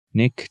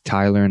Nick,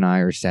 Tyler, and I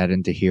are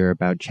saddened to hear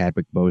about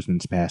Chadwick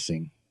Boseman's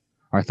passing.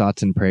 Our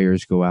thoughts and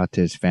prayers go out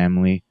to his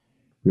family.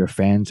 We are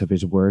fans of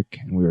his work,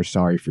 and we are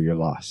sorry for your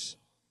loss.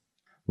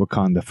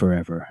 Wakanda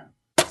forever.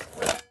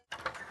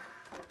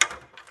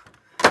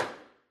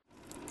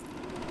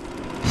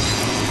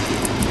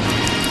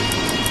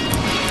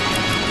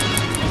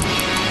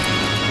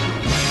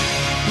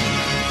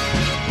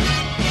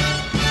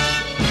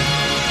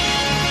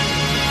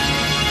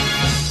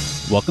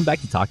 Welcome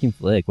back to Talking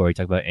Flick, where we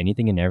talk about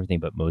anything and everything,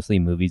 but mostly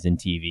movies and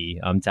TV.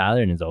 I'm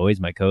Tyler, and as always,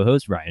 my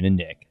co-hosts, Ryan and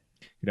Nick.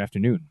 Good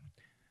afternoon.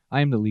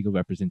 I am the legal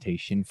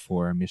representation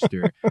for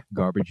Mr.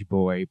 Garbage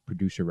Boy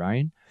producer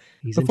Ryan.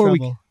 He's in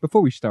trouble.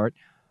 Before we start,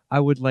 I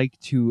would like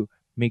to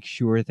make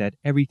sure that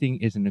everything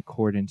is in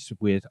accordance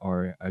with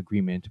our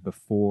agreement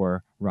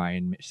before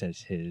Ryan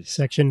says his...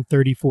 Section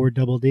 34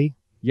 double D?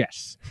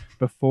 Yes,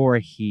 before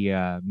he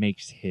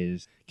makes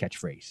his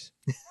catchphrase.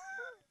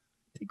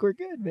 I think we're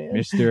good, man.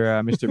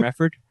 Mr.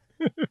 Mefford?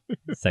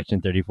 Section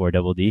 34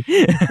 double D.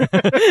 All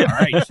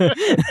right.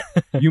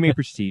 You may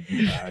proceed,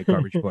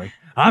 Garbage Boy.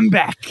 I'm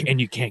back, and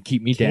you can't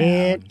keep me down.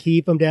 Can't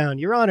keep him down.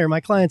 Your Honor,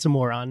 my client's a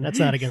moron. That's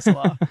not against the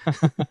law.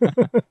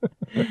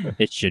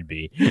 It should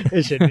be.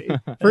 It should be.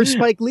 First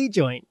Spike Lee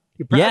joint.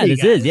 Yeah,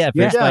 this is. Yeah,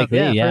 first Spike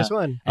Lee. Yeah, first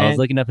one. I was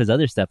looking up his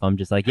other stuff. I'm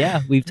just like,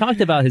 yeah, we've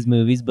talked about his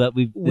movies, but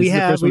this is the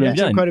first one we've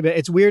done. Quite a bit.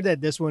 It's weird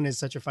that this one is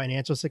such a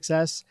financial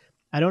success.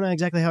 I don't know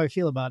exactly how I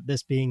feel about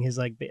this being his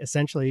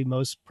essentially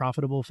most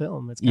profitable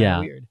film. It's kind of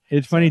weird.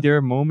 It's funny. There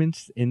are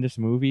moments in this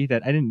movie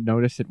that I didn't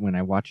notice it when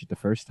I watched it the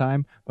first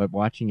time, but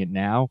watching it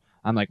now,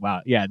 I'm like, wow,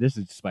 yeah, this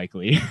is Spike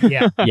Lee.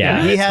 Yeah.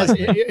 He has,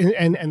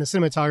 and the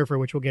cinematographer,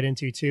 which we'll get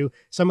into too,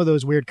 some of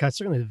those weird cuts,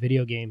 certainly the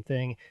video game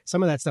thing,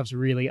 some of that stuff's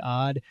really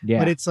odd. Yeah.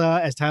 But it's,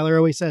 as Tyler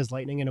always says,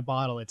 lightning in a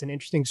bottle. It's an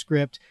interesting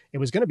script. It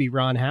was going to be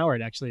Ron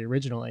Howard, actually,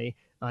 originally,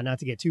 not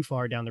to get too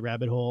far down the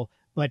rabbit hole.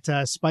 But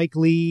Spike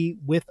Lee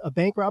with a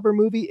bank robber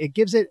movie, it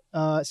gives it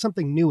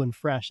something new and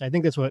fresh. I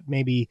think that's what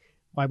maybe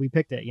why we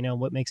picked it,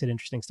 what makes it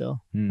interesting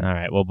still. All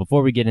right. Well,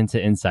 before we get into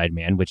Inside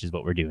Man, which is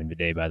what we're doing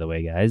today, by the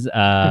way, guys,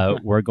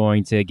 we're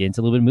going to get into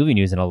a little bit of movie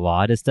news, and a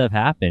lot of stuff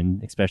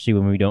happened, especially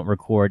when we don't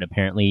record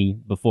apparently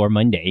before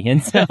Monday.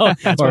 And so,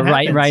 or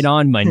right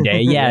on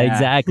Monday. Yeah,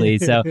 exactly.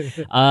 So,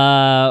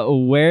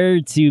 where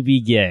to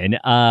begin?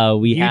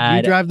 You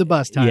drive the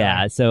bus, Tyler.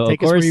 Yeah. So,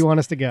 Take of course, us where you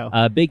want us to go.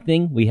 Big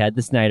thing, we had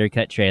the Snyder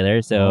Cut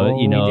trailer. So,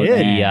 the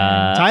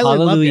Tyler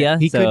Hallelujah.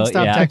 Loved it. He couldn't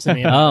stop texting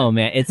me. Oh,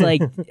 man. It's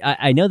like,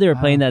 I know they were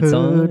playing that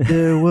song.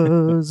 There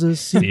was a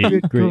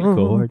secret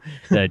chord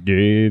that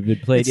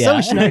David played. It's so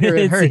Schneider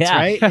it hurts,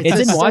 right?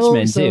 It's in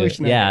Watchmen too.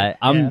 Schneider.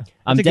 I'm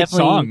it's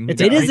definitely.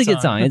 It is a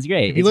good song. It's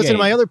great. If you listen to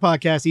my other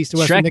podcast, East to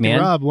West, with Nick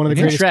and Rob, one of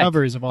the greatest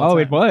covers of all time. Oh,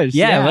 it was.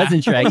 Yeah, it was in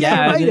Shrek.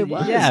 Yeah, it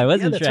was. Yeah, it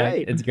was in Shrek.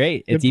 Right. It's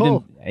great. Good It's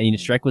pull. even.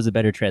 Shrek was a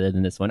better trailer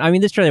than this one. I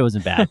mean, this trailer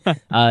wasn't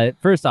bad.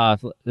 First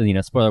off,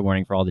 spoiler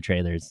warning for all the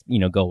trailers.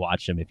 Go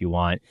watch them if you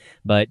want.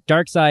 But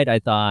Darkseid, I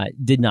thought,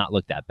 did not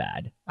look that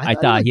bad. I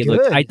thought he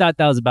looked. I thought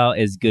that was about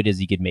as good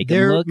as you could make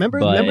him look. Remember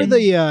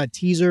the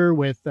teaser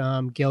with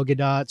Gal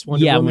Gadot's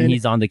Wonder Woman? When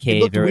he's on the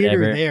cave looked or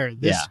whatever. There.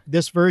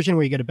 This version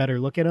where you get a better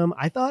look at him,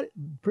 I thought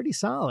pretty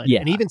solid. Yeah.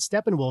 And even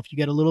Steppenwolf, you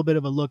get a little bit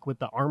of a look with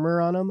the armor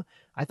on him.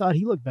 I thought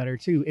he looked better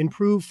too,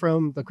 improved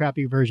from the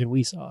crappy version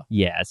we saw.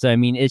 Yeah, so I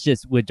mean, it's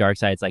just with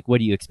Darkseid, it's like, what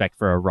do you expect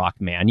for a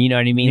Rock Man? You know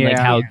what I mean? Like,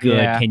 how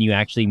good can you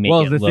actually make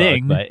it look?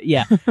 Thing. But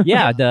yeah,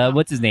 the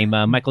what's his name?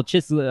 Michael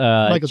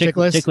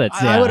Chiklis.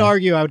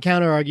 I would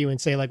counter argue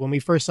and say, like, when we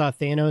first saw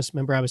Thanos,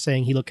 remember I was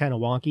saying he looked kind of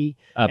wonky.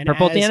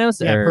 Purple Thanos.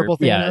 Purple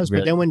Thanos. Yeah, but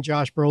really. then when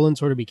Josh Brolin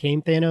sort of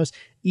became Thanos,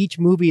 each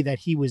movie that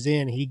he was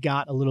in, he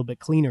got a little bit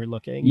cleaner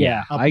looking.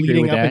 Yeah, I agree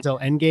leading with up that. until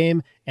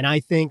Endgame. And I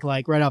think,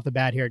 like, right off the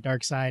bat here,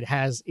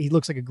 Darkseid he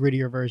looks like a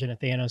grittier version of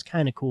Thanos,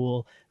 kind of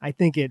cool. I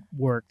think it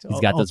worked.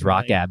 He's got those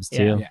rock abs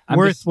too. Yeah.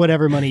 Worth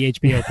whatever money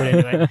HBO put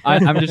into it.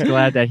 I'm just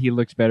glad that he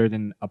looks better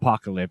than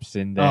Apocalypse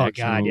in the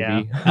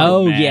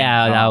movie.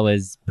 Yeah. That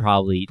was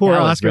probably poor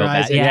that Oscar was real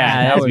bad. Isaac.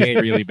 Yeah, that was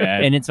really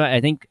bad. And it's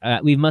I think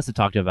we must have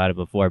talked about it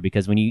before,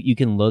 because when you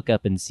can look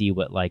up and see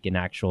what like an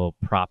actual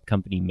prop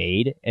company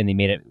made, and they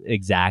made it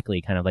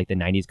exactly kind of like the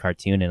 90s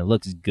cartoon, and it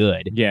looks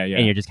good. Yeah.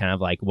 And you're just kind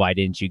of like, why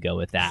didn't you go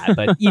with that?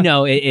 But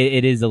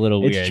it is a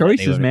little weird. It's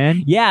choices,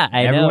 man. Yeah,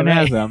 I know. Everyone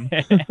has them.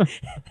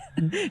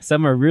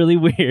 Some are really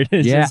weird.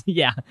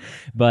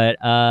 But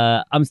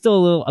I'm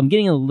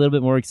getting a little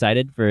bit more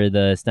excited for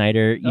the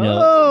Snyder,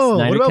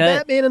 Snyder what about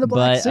cut. Batman in the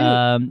black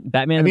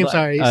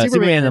suit?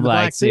 Superman in the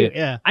black suit.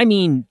 Yeah. I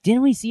mean,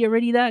 didn't we see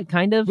already that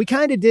kind of? We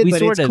kind of did,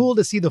 but it's cool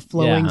to see the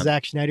flowing Yeah.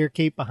 Zack Snyder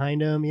cape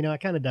behind him. I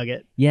kind of dug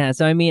it. Yeah,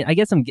 so I mean, I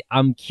guess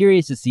I'm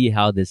curious to see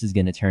how this is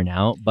going to turn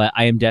out, but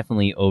I am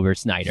definitely over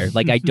Snyder.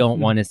 Like, I don't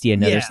want to see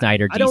another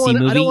Snyder DC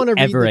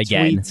movie ever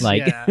again. Tweets.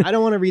 Like, I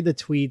don't want to read the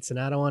tweets, and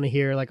I don't want to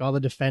hear like all the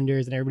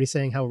defenders and everybody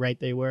saying how right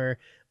they were.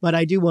 But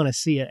I do want to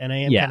see it, and I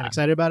am kind of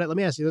excited about it. Let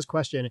me ask you this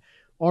question.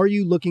 are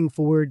you looking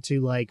forward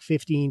to like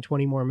 15,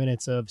 20 more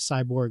minutes of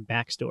Cyborg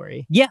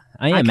backstory? Yeah,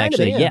 I am kind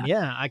actually. of Yeah.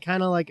 Yeah. I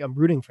kind of like, I'm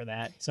rooting for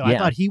that. So I Yeah.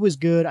 thought he was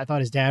good. I thought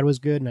his dad was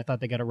good. And I thought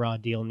they got a raw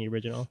deal in the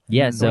original.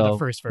 Yeah, Or so the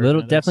first version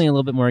of this. definitely a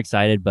little bit more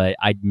excited, but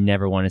I'd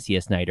never want to see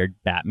a Snyder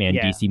Batman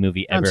Yeah. DC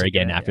movie I'm ever sick of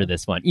again it, after yeah.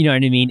 this one. You know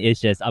what I mean? It's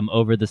just I'm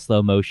over the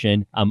slow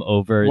motion. I'm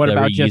over What the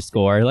about reuse just-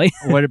 score. Like,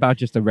 What about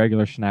just a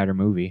regular Snyder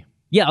movie?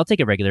 yeah, I'll take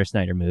a regular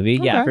Snyder movie.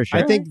 Yeah, Okay. for sure.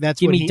 I think that's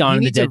Give what me Dawn of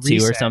the needs a Dead 2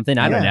 or reset. something.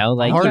 I don't Yeah. know.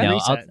 Like, Hard you know,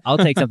 reset. I'll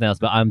take something else,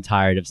 but I'm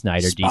tired of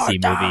Snyder DC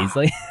movies.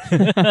 Like,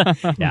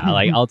 yeah,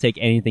 like I'll take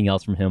anything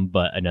else from him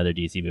but another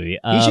DC movie.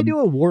 He should do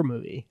a war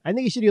movie. I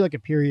think he should do like a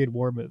period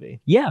war movie.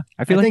 Yeah,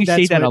 I feel I like think you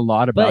say that's that what- a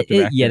lot about but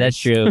directors. yeah, that's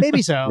true.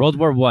 Maybe so. World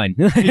War One.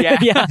 Yeah.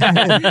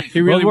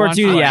 He really World War wants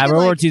Two. to, Yeah, I think,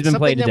 World War like, Two's been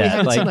played to something that we death.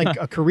 haven't Like, seen, like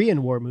a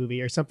Korean war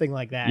movie or something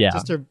like that. Yeah.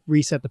 Just to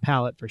reset the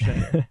palette for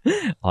sure.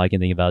 all I can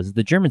think about is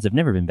the Germans have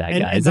never been bad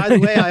And guys. by the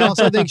way, I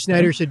also think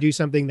Snyder should do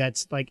something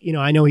that's like,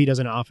 I know he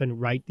doesn't often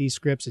write these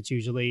scripts. It's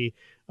usually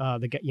all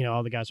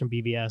the guys from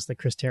BBS, the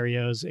Chris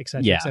Terrios, et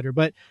cetera, Yeah. et cetera.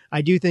 But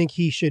I do think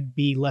he should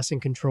be less in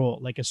control,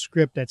 like a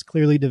script that's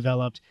clearly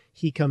developed.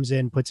 He comes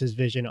in, puts his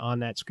vision on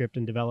that script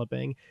and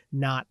developing,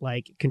 not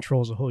like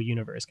controls a whole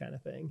universe kind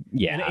of thing.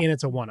 Yeah. And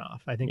it's a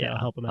one-off. I think that'll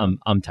help him out.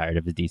 I'm tired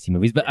of the DC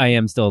movies, but I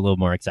am still a little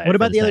more excited. What for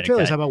about the other Snyder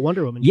trailers? Cut. How about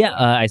Wonder Woman? Yeah,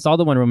 I saw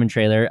the Wonder Woman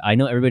trailer. I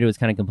know everybody was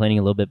kind of complaining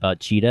a little bit about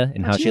Cheetah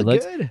and how she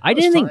looks. I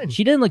didn't think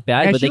she didn't look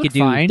bad, Yeah, but she they could looked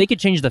fine. they could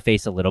change the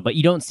face a little, but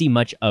you don't see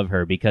much of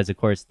her because, of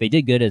course, they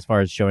did good as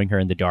far as showing her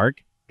in the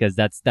dark. Because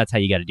that's how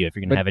you got to do it if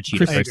you're gonna But have a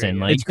cheetah Kristen- person.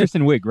 agree, Like, It's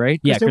Kristen Wiig, right?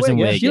 yeah, Kristen Kristen Wiig,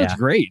 yeah. Wiig. She looks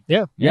great.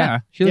 Yeah. Yeah,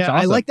 she looks Yeah,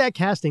 awesome. I like that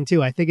casting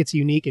too. I think it's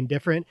unique and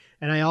different,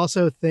 and I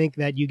also think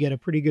that you get a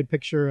pretty good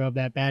picture of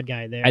that bad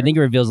guy there. I think it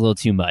reveals a little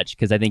too much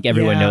because I think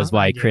everyone Yeah, knows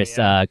why I do, Chris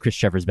yeah. Chris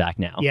Trevor's back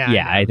now.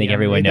 Yeah, I think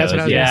everyone that's knows. what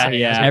I was Yeah, gonna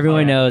say. That's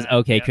everyone what- knows.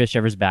 Okay, yeah. Chris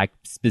Trevor's back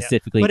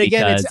specifically But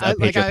again, because it's of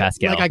Pedro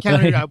Pascal. Like I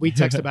counted, we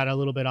texted about it a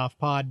little bit off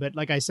pod, but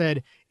like I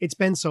said, it's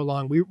been so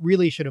long. We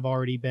really should have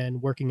already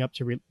been working up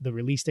to the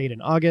release date in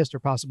August or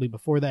possibly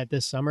before that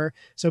this summer.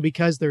 So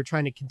because they're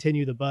trying to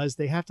continue the buzz,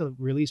 they have to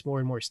release more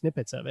and more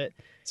snippets of it.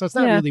 So it's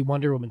not Yeah. really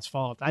Wonder Woman's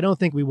fault. I don't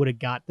think we would have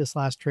got this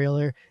last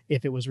trailer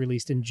if it was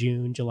released in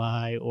June,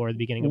 July, or the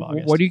beginning of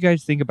August. What do you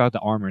guys think about the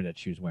armor that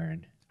she was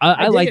wearing?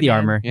 I dig like it, the man.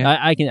 armor. Yeah.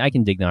 I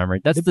can dig the armor.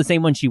 That's the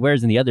same one she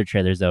wears in the other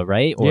trailers, though,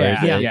 right? Or Yeah,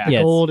 is it- the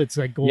it's- gold. It's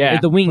like gold. Yeah.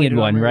 the winged plated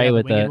one, armor, right? yeah,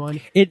 With winged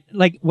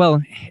the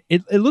one.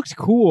 It looks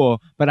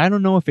cool, but I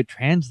don't know if it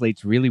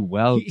translates really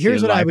well.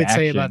 Here's to what I live would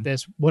say action. about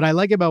this. What I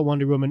like about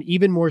Wonder Woman,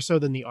 even more so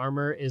than the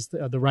armor, is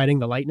the riding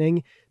the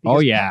lightning. Oh,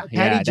 Because yeah. Patty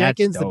Yeah, that's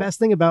Jenkins. The dope. best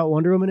thing about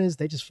Wonder Woman is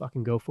they just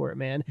fucking go for it,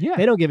 man. Yeah.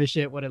 They don't give a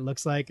shit what it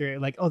looks like or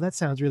like, oh, that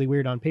sounds really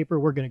weird on paper.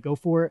 We're gonna go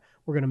for it.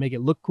 We're gonna make it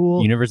look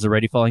cool. universe is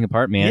already falling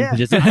apart, man. Yeah.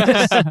 Just,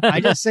 I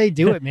just say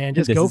do it, man.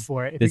 Just This go is-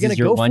 for it. If this you're gonna is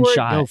your go one for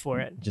shot. it, go for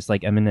it. just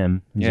like Eminem.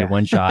 It's Yeah. your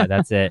one shot.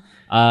 That's it.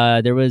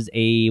 There was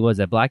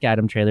a Black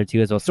Adam trailer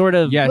too as well. Sort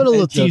of. Yeah,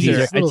 Little a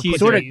teaser. A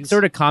teaser.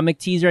 Sort of comic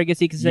teaser, I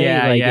guess you could say.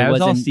 Yeah, like, yeah, it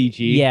was all wasn't-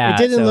 CG. Yeah, It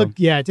didn't so-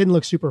 it didn't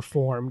look super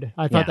formed.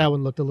 I thought Yeah. that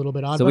one looked a little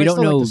bit odd. So but we I don't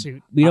still like know. the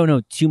suit. We don't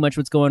know too much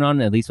what's going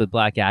on, at least with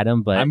Black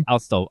Adam. But I'm- I'll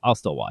still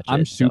watch it.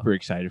 I'm so. super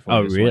excited for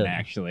Oh, this really? one,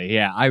 actually.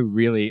 Yeah, I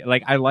really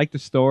I like the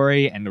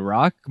story, and The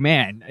Rock,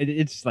 man,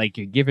 it's like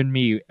giving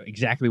me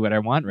exactly what I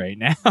want right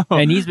now.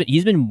 And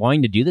he's been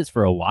wanting to do this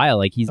for a while.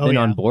 Like he's Oh, been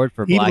yeah. on board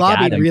for He Black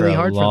lobbied Adam really for a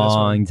hard for this one.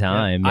 long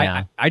time.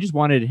 Yeah. I just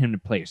wanted him to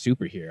play a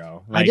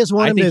superhero. I just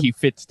want I him think to- he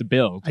fits the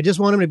bill. I just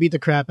want him to beat the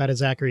crap out of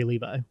Zachary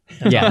Levi.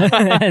 Yeah.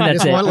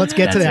 That's it. Let's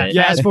get to That's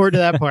that. it. Fast forward to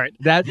that part.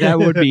 That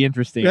would be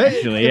interesting, Right? actually.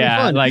 It'd be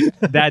Yeah, fun. like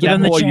that Give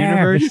him the whole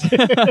chair.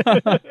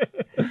 universe.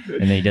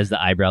 And then he does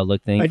the eyebrow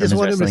look thing. I from just his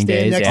want him to wrestling stand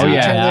days. next Yeah. to each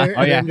yeah. other, Oh,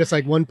 and yeah. then just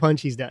like one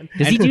punch, he's done.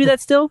 Does he do that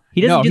still?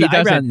 He doesn't No, do he the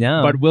eyebrow. doesn't.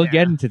 No. But we'll Yeah.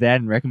 get into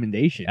that in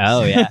recommendations.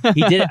 Oh yeah,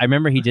 he did. I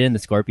remember he did in the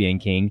Scorpion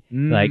King,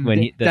 like when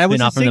he the That was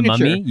spin off his from the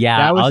signature. Mummy. Yeah,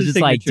 That was I was his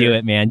just like, signature. do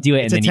it, man, do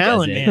it, It's and a then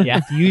talent, he does man. it.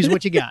 Yeah, Use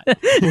what you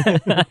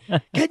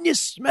got. Can you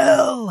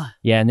smell?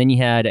 yeah. And then you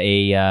had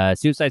a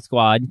Suicide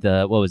Squad.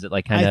 The what was it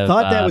like? Kind I of.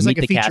 thought that was Meet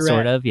like a the Cast, featurette.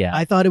 sort of. Yeah.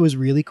 I thought it was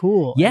really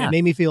cool. Yeah. And it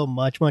made me feel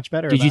much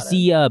better. Did you about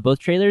see both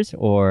trailers,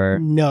 or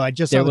it. No, I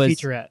just saw there the was-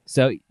 featurette.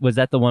 so was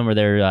that the one where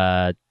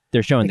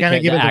they're showing They the, kind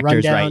of give the it the actors,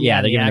 rundown. right?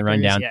 Yeah, they're giving the actors,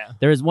 rundown. Yeah.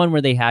 There was one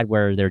where they had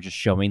where they're just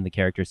showing the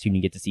characters who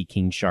you get to see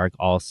King Shark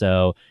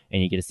also,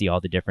 and you get to see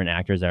all the different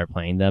actors that are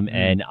playing them. Mhm.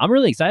 And I'm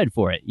really excited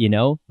for it. You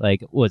know,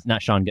 like was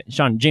not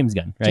James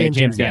Gunn, right?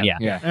 James Gunn, yeah.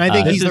 yeah. And I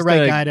think This he's the is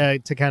right the- guy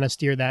to kind of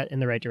steer that in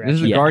the right direction. This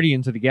is the Yeah.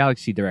 Guardians of the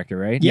Galaxy director,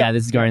 right? Yeah,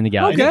 this is Guardian of the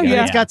Galaxy. Okay, And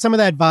yeah. it's got some of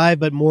that vibe,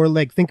 but more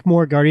like think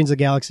more Guardians of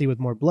the Galaxy with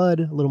more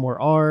blood, a little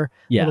more R, a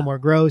Yeah. little more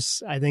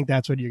gross. I think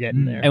that's what you're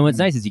getting Mm. there. And what's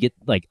nice is you get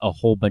like a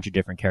whole bunch of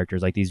different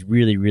characters, like these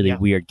really, really Yeah.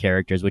 weird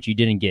characters, which you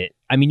didn't get.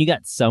 I mean, you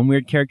got some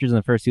weird characters in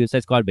the first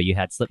Suicide Squad, but you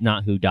had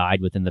Slipknot who died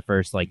within the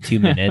first like 2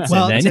 minutes.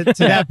 Well, and then,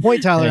 to that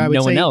point, Tyler, I would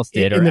no say one else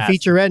did. in the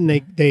featurette, and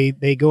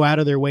they go out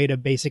of their way to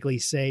basically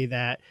say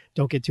that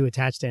don't get too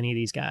attached to any of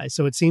these guys.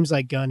 So it seems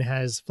like Gunn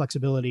has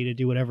flexibility to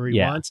do whatever he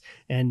wants,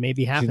 and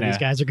maybe half of these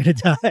guys are going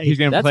to die. He's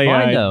going to play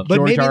fine, though.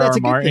 But maybe that's a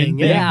good Martin thing.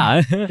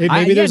 Yeah.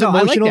 Maybe there's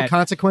emotional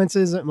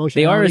consequences.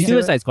 They are a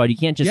Suicide Squad. You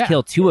can't just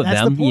kill two of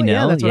them. The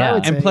that's what I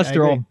would say. And plus,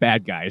 they're all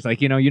bad guys.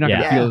 Like, you're not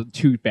going to feel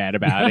too bad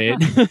about it.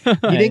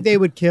 You think they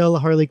would kill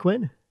Harley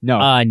Quinn?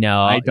 No.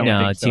 No, I don't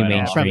think so too at all.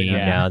 mainstream.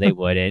 No, they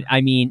wouldn't.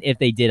 I mean, if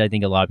they did, I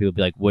think a lot of people would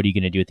be like, what are you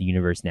going to do with the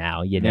universe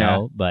now? You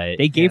know? But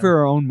they gave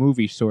her own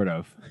movie, sort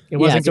of. It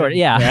wasn't sort of,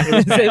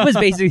 it was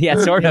basically,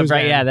 sort of,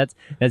 right? Bad. Yeah,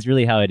 that's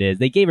really how it is.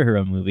 They gave her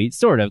own movie,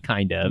 sort of,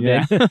 kind of.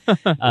 Yeah.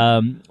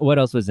 What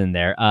else was in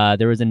there?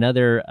 There was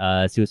another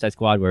Suicide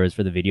Squad where it was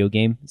for the video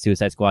game.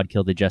 Suicide Squad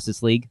Killed the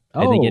Justice League.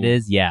 I think it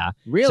is. Yeah.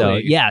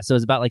 Really? So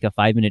it's about like a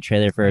 5-minute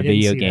trailer for a didn't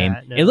video see game.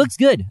 that, no. It looks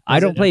good. I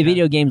don't play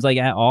video games like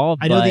at all.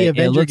 I know the but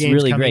Avenger it looks game's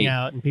really coming great.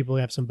 out, and people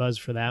have some buzz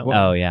for that one.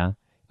 Oh yeah.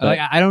 Like,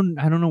 I don't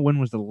know when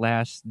was the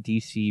last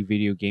DC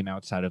video game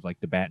outside of like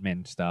the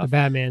Batman stuff. The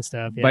Batman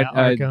stuff, yeah. But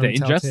Arkham, the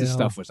Injustice Telltale.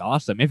 stuff was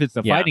awesome. If it's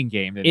the fighting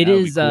game, then It that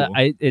would is. be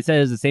cool. It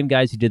says the same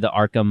guys who did the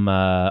Arkham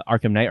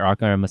Knight or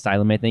Arkham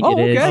Asylum. I think it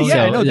is. Okay,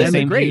 yeah, so no, the they're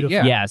same. great.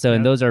 Yeah. So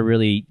and those are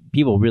really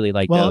people really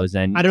like those.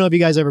 And I don't know if you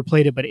guys ever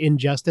played it, but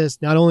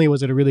Injustice, not only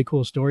was it a really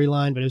cool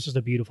storyline, but it was just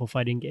a beautiful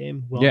fighting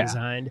game, well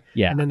designed.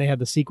 Yeah. And then they had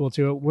the sequel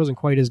to it. It wasn't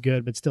quite as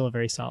good, but still a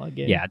very solid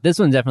game. Yeah, this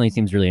one definitely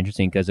seems really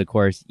interesting because, of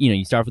course,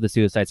 you start with the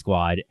Suicide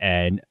Squad,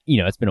 and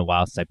it's been a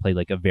while since I played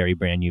like a very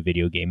brand new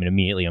video game, and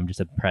immediately I'm just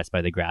impressed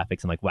by the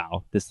graphics. I'm like,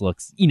 wow, this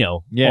looks,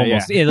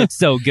 almost it looks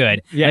so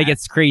good. Like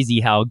it's crazy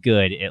how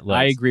good it looks.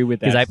 I agree with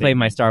that. Because I played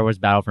my Star Wars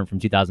Battlefront from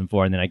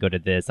 2004, and then I go to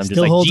this. I'm Still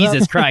just like, holds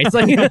Jesus up. Christ!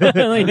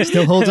 Like,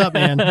 Still holds up,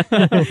 man.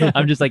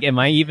 I'm just like, am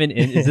I even?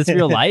 Is this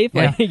real life?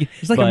 Yeah. Like,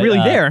 It's like I'm really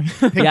there.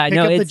 Pick up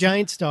the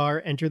giant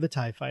star, enter the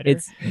TIE fighter.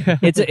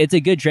 It's a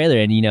good trailer,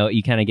 and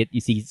you kind of you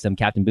see some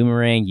Captain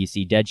Boomerang, you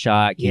see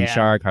Deadshot, King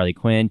Shark, Harley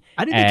Quinn.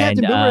 I didn't think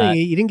Captain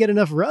Boomerang. He didn't get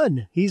enough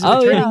run. He's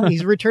a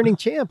returning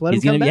champ. Let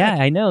him come back. Yeah,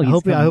 I know. I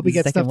hope he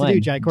gets stuff to do.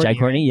 Jai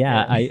Courtney.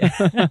 Yeah.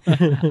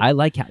 I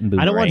like Captain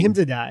Boomerang. I don't want him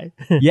to die.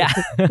 Yeah.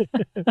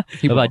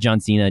 What about John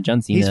Cena?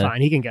 John Cena. He's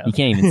fine. He can go. You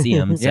can't even see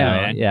him. So,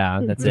 man.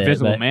 That's the it.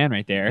 Invisible Man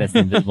right there. That's the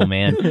Invisible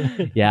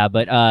Man. Yeah,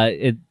 but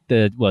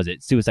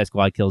Suicide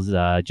Squad kills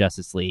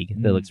Justice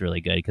League. That looks really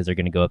good because they're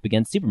going to go up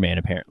against Superman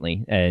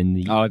apparently, and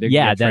they're gonna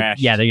get they're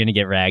going to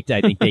get wrecked.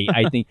 I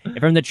think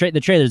from the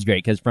trailer's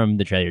great because from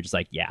the trailer, just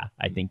like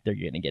I think they're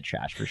going to get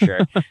trashed for sure.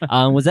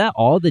 Was that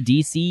all the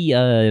DC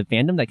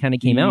fandom that kind of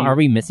came out? Are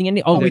we missing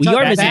any? Oh, we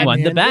are missing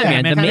one. The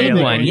Batman, the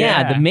main one.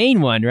 Yeah, the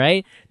main one,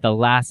 right? The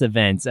last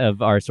events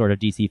of our sort of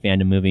DC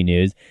fandom movie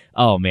news.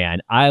 Oh man,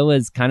 I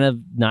was kind of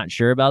not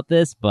sure about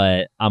this,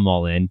 but I'm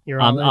all in.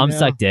 I'm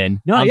sucked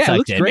in. No, I'm it sucked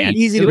looks in, great. man.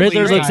 Easy to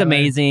Riddler please, looks Tyler.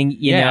 amazing.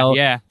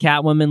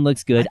 Catwoman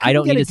looks good. I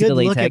don't need to see the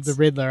look at latex. the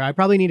Riddler. I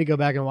probably need to go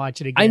back and watch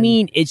it again. I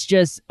mean, it's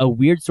just a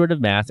weird sort of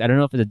mask. I don't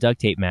know if it's a duct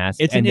tape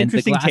mask. It's and an then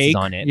interesting the glasses take.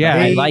 on it. Yeah,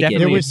 I like it.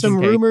 There was some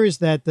Interesting take. rumors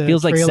that the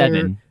Feels like trailer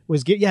Seven.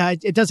 was good. Yeah,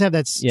 it does have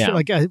that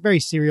like a very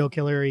serial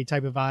killer-y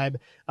type of vibe.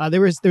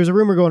 There's a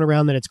rumor going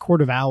around that it's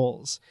Court of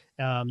Owls.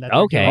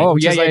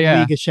 Which is like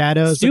League of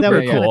Shadows. Super but that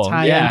would kind cool. of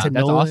tie Yeah, into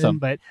that's Nolan, awesome.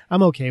 but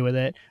I'm okay with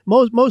it.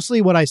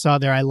 Mostly what I saw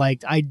there, I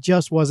liked. I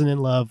just wasn't in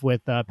love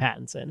with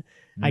Pattinson.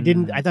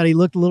 I thought he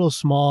looked a little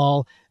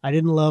small. I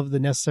didn't love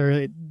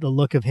the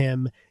look of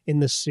him in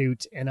the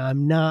suit, and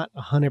I'm not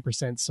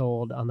 100%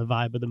 sold on the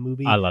vibe of the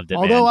movie. I loved it.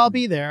 Although man. I'll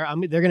be there.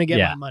 They're going to get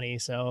my money,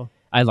 so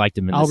I liked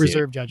him in I'll the suit.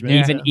 reserve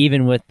judgment.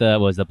 Even with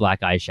the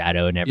black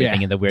eyeshadow and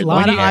everything and the weird a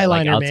lot of hair,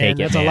 eyeliner, I'll man. take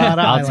it. That's man. a lot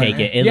of I'll eyeliner. take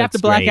it. It you have looks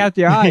to black great. out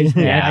their eyes.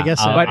 Man. Yeah, I guess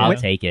so. I'll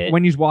take it.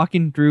 When he's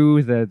walking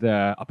through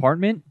the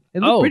apartment, it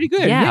looked pretty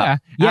good. Yeah.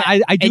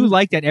 I do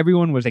like that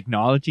everyone was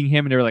acknowledging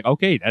him, and they were like,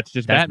 "Okay, that's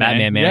just That's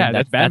Batman, man. Yeah,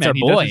 that's Batman. That's our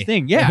He boy. does his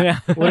thing. Yeah,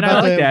 What and I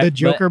about like that. the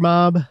Joker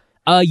mob?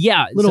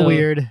 Little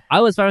weird.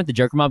 I was fine with the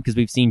Joker mob because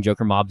we've seen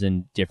Joker mobs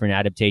in different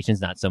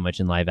adaptations, not so much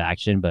in live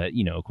action, but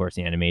of course,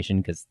 the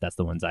animation because that's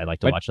the ones I like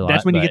to watch a lot.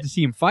 That's when you get to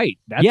see him fight.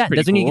 That's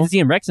that's when you get to see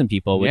him wreck some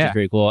people, which is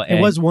pretty cool.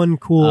 It was one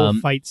cool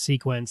fight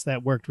sequence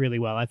that worked really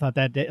well. I thought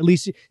that at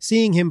least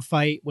seeing him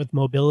fight with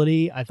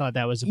mobility, I thought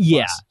that was a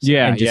plus.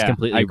 and just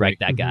completely wrecked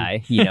that guy.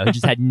 He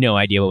just had no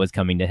idea what was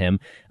coming to him.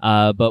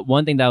 But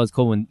one thing that was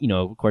cool when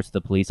of course, the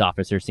police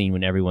officer scene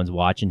when everyone's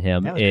watching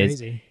him That was is.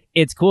 crazy.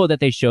 It's cool that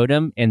they showed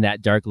him in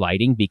that dark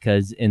lighting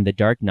because in the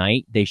Dark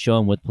Knight they show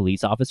him with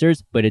police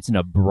officers, but it's in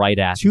a bright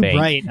ass Too bank.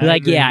 bright.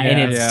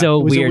 And it's so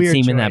It was a weird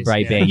seeing him in that choice,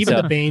 bright bank. Even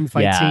So, the Bane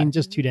fight scene,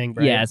 just too dang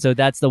bright. yeah, so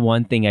that's the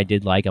one thing I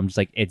did like. I'm just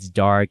like, it's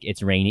dark,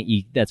 it's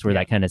rainy. That's where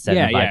that kind of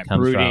setting vibe comes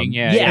brooding,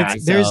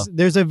 from.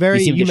 There's a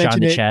very you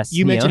mentioned it. chest,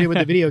 you mentioned it with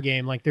the video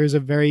game. Like there's a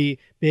very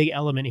big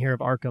element here of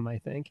Arkham. I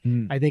think.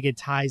 I think it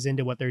ties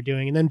into what they're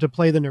doing, and then to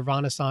play the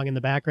Nirvana song in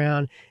the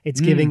background,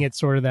 it's giving it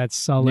sort of that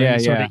sullen,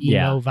 sort of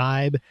emo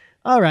vibe.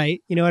 all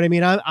right, you know what I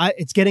mean.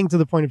 It's getting to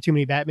the point of too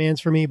many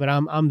Batmans for me, but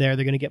I'm there.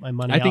 They're gonna get my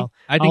money. I think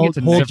I'll it's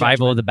a hold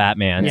Survival of the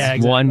Batmans. Yeah,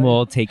 exactly. One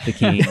will take the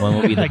king. One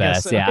will be the I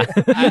guess best.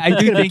 so. Yeah. I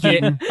do think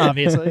Keaton,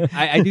 obviously.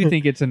 I do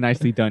think it's a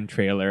nicely done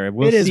trailer.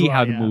 We'll It is see well,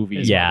 how the yeah. movie.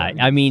 It's Yeah, well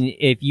done. I mean,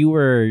 if you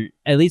were,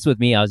 at least with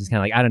me, I was just kind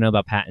of like, I don't know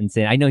about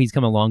Pattinson. I know he's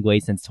come a long way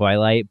since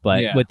Twilight,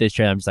 but Yeah. with this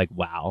trailer, I'm just like,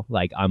 wow,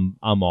 like I'm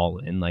all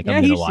in. Like Yeah, I'm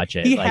gonna he's- watch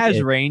it. He Like, has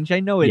it- range. I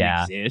know it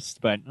Yeah. exists,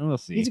 but we'll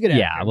see. He's a good actor.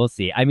 Yeah, we'll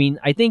see. I mean,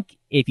 I think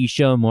if you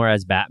show him more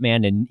as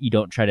Batman and you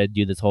don't try to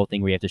do this whole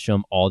thing where you have to show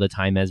him all the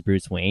time as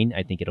Bruce Wayne,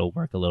 I think it'll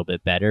work a little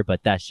bit better. But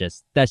that's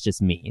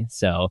just me.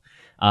 So,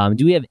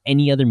 do we have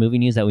any other movie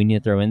news that we need to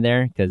throw in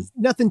there? Because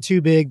Nothing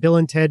too big. Bill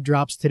and Ted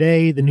drops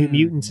today. The New Mm.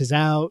 Mutants is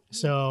out,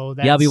 so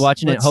that's, yeah, I'll be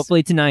watching it. let's-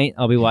 Hopefully tonight.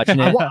 I'll be watching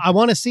it. I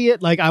want to see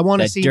it. Like I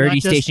want to That see dirty not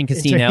just- station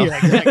casino. Yeah,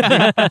 exactly.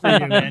 Good for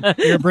you, man.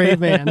 You're a brave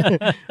man.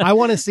 I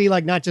want to see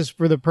like not just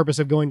for the purpose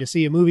of going to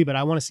see a movie, but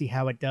I want to see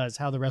how it does,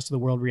 how the rest of the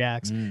world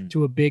reacts Mm.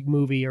 to a big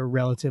movie or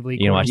relatively.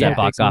 You gonna watch that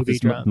box movie office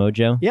drop.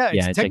 mojo? Yeah,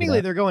 check it technically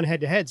out. they're going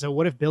head to head. So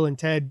what if Bill and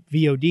Ted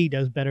VOD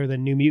does better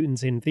than New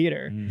Mutants in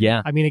theater? Mm.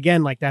 Yeah. I mean,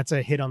 again, like that's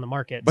a hit on the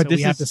market. But so this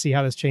we have is- to see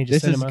how this changes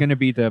This cinema. is going to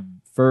be the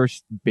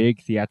first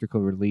big theatrical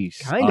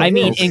release. Kind of of I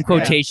mean, is. in Yeah.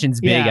 quotations,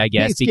 big, Yeah, I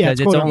guess, it's- yeah, because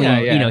it's it's quote only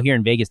unquote. Yeah, yeah. here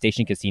in Vegas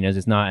station casinos.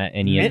 It's not at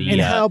any of and, the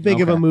and how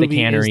big of a okay. movie the is the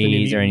New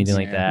canneries or anything Mutants?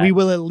 like Yeah. that. We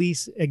will at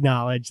least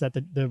acknowledge that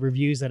the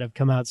reviews that have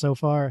come out so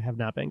far have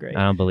not been great.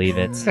 I don't believe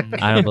it.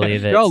 I don't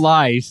believe it. They're all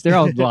lies. They're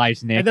all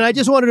lies, Nick. And then I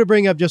just wanted to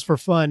bring up just for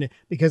fun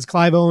because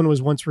Clive Owen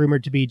was once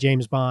rumored to be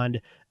James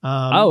Bond.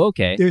 Oh,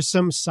 okay. There's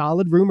some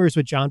solid rumors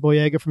with John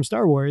Boyega from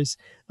Star Wars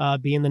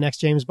being the next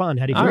James Bond.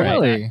 How do you feel All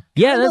about right. that?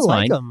 Yeah, Kinda that's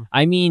like fine. him.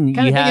 I mean,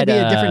 Kind you of think had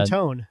it'd be a different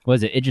tone.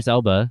 was it Idris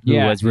Elba who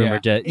Yeah, was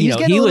rumored to? He's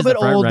getting he a was little the bit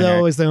front old runner.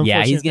 though. Is the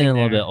Yeah, he's unfortunate getting a thing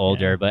little there. bit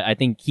older, Yeah. but I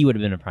think he would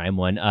have been a prime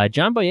one.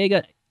 John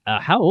Boyega,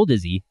 how old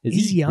is he?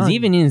 He's Is young. he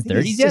even in his I think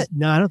 30s he's yet? just-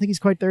 No, I don't think he's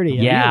quite 30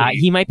 yet. Yeah, Really?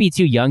 he might be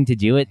too young to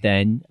do it.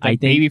 Then I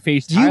think.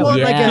 Babyface Do you Tyler.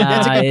 want like Yeah,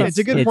 that's a good, it's- it's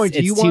a good it's- point.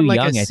 Do you it's want too like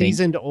young, I a think.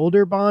 seasoned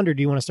older Bond, or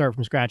do you want to start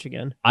from scratch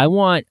again? I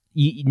want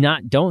you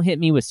not. Don't hit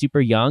me with super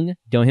young.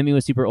 Don't hit me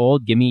with super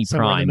old. Give me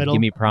Somewhere in the prime. middle.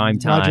 Give me prime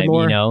Roger time.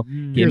 Moore. You know,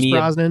 Mm. Give Pierce me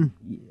Brosnan.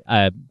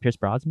 Pierce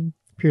Brosnan.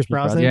 Pierce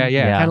Brosnan. Yeah,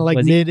 yeah. Kind of like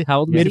Was he- mid how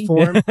old was he? mid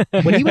form.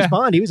 When he was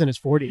Bond, he was in his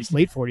 40s,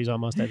 late 40s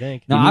almost, I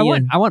think. No,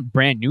 Give me I want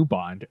brand new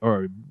Bond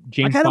or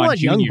James kinda Bond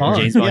want young Jr.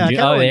 Bond. James Bond. Yeah, I Jr.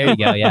 kinda Oh, like there you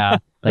go. Yeah,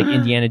 like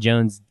Indiana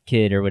Jones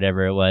kid or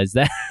whatever it was.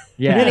 That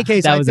Yeah. In any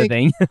case, that I was a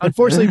think, thing.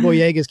 unfortunately,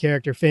 Boyega's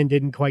character Finn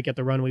didn't quite get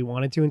the run we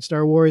wanted to in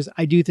Star Wars.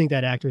 I do think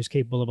that actor is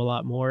capable of a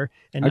lot more,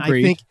 and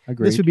Agreed. I think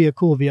Agreed. this would be a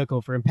cool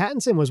vehicle for him.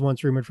 Pattinson was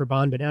once rumored for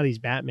Bond, but now that he's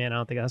Batman, I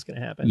don't think that's going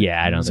to happen.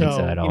 Yeah, I don't so, think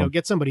so at all. You know,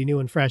 get somebody new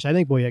and fresh. I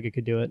think Boyega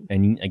could do it.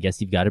 And I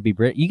guess you've got to be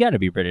You got to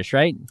be British,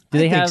 right? Do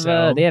they I think have?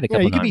 so. They had a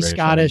couple. You could be non-British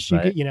Scottish.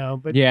 ones, You could, you know,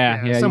 but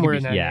Yeah, yeah, you somewhere could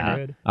in be- that yeah.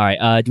 neighborhood. All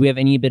right. Do we have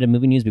any bit of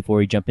movie news before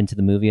we jump into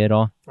the movie at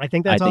all? I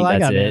think that's I think all I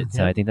that's got. it. Man.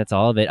 So I think that's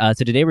all of it.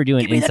 So today we're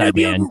doing Give me the Inside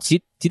New Man. Mutants.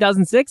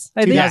 2006.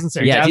 I think.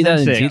 2006. Yeah,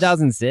 2006.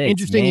 2006.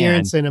 Interesting year Man.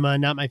 in cinema.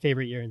 Not my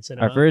favorite year in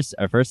cinema.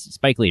 Our first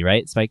Spike Lee,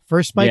 right? Spike.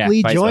 First Spike Yeah,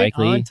 Lee by joint Spike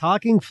Lee. on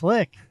Talking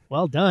Flick.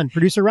 Well done.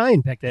 Producer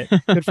Ryan picked it.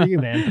 Good for you,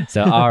 man.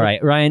 So all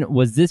right, Ryan,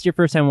 was this your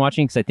first time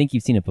watching? Because I think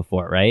you've seen it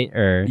before, right?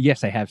 Or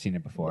Yes, I have seen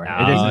it before. Oh,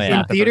 it is yeah. not In the first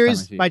time theaters,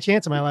 I've seen by it.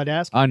 chance, am I allowed to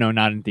ask? Oh no,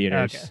 not in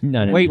theaters. Okay.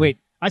 no. Wait.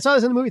 I saw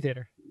this in the movie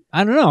theater.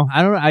 I don't know.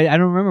 I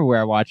don't remember where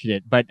I watched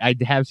it, but I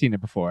have seen it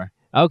before.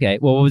 Okay.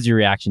 Well, what was your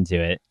reaction to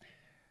it?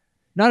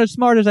 Not as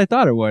smart as I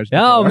thought it was.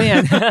 Oh before.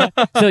 man!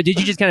 So did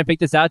you just kind of pick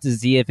this out to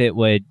see if it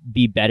would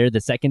be better the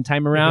second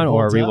time around,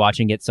 or holds up.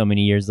 rewatching it so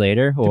many years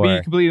later? To Or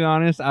be completely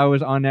honest, I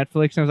was on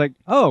Netflix and I was like,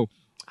 "Oh,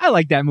 I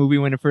liked that movie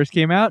when it first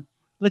came out.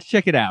 Let's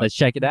check it out." let's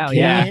check it out.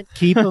 Yeah, Can't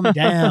keep them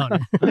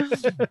down.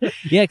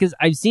 yeah. Because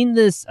I've seen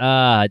this.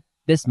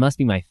 This must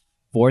be my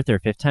fourth or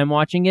fifth time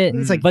watching it.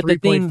 It's like But the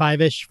thing-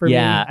 3.5-ish for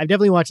Yeah. me. I've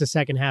definitely watched the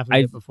second half of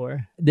I've- it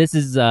before. This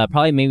is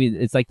probably maybe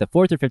it's like the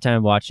fourth or fifth time I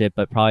watched it,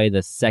 but probably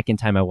the second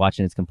time I watched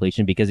it in its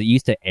completion because it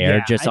used to air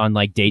Yeah, just on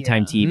like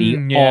daytime yeah. TV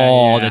Mm, yeah,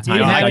 all yeah. the time,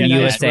 You like had on a nice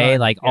USA, run.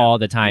 like Yeah. all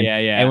the time. Yeah,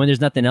 yeah. And when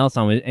there's nothing else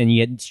on, and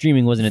yet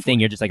streaming wasn't a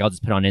thing, you're just like, I'll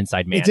just put on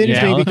Inside Man. It's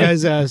interesting you know?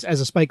 because as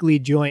a Spike Lee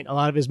joint, a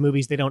lot of his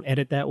movies, they don't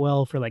edit that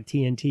well for like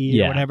TNT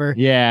Yeah. or whatever.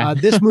 Yeah,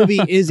 This movie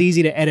is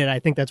easy to edit. I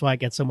think that's why it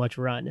gets so much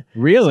run.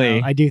 really.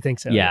 So I do think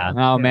so. Yeah.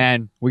 Oh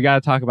man, we got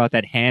to talk about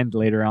that hand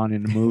later on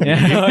in the movie.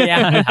 Oh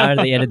yeah, how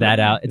do they edit that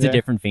out? It's Yeah. a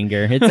different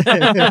finger. It's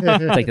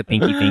like the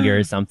pinky finger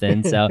or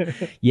something. So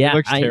yeah, It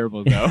looks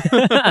terrible though.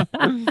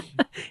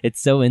 It's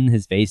so in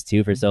his face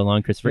too for so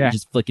long. Christopher Yeah.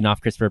 just flicking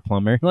off Christopher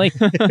Plummer, like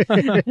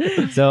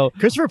so.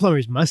 Christopher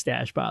Plummer's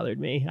mustache bothered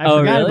me. I Oh,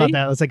 forgot really? about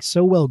that. It was like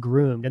so well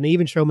groomed, and they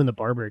even show him in the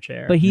barber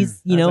chair. But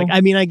he's I was like,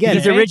 I mean, I get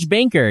he's it. a rich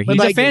banker. But He's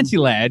like, a fancy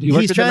lad. He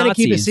worked He's with the trying to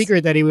keep a Nazis.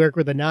 secret that he worked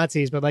with the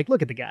Nazis, but like,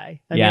 look at the guy.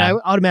 I Yeah.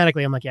 mean,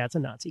 automatically, I'm like, yeah, it's a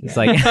Nazi guy. It's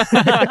like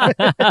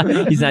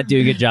He's not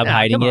doing a good job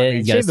hiding come on, it. man.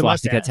 He's got Shave the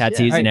swastika mustache.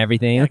 tattoos Yeah. and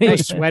everything. No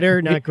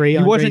sweater, not great.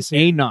 He wasn't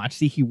a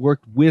Nazi. He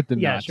worked with the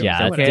Yeah, Nazis. sure. Yeah,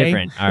 So that's whatever.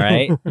 different. All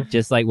right,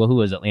 just like who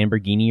was it?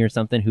 Lamborghini or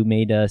something who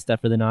made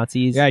stuff for the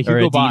Nazis? Yeah, or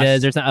Hugo Adidas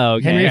Boss. or something. Oh,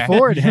 okay. Henry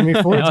Ford. Henry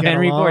Ford's got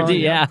Henry a Ford, long,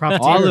 yeah.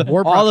 profiteer,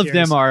 war All of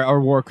profiteers. them are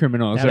war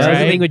criminals. That's That was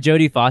the right. thing with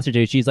Jodie Foster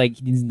too. She's like,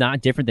 he's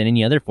not different than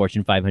any other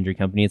Fortune 500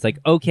 company. It's like,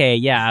 okay,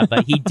 yeah,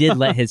 but he did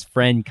let his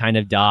friend kind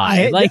of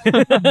die. Like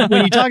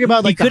when you talk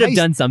about like he could the have heist,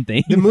 done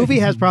something. the movie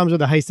has problems with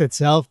the heist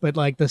itself, but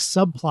like the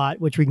subplot,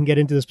 which we can get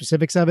into the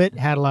specifics of it,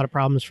 had a lot of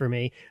problems for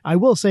me. I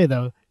will say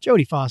though,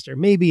 Jodie Foster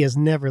maybe has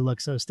never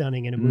looked so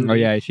stunning in a movie. Oh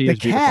yeah, she The is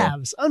beautiful.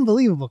 calves,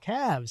 unbelievable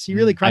calves. She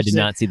really I crushes did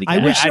it. not see the. I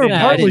wish I her didn't-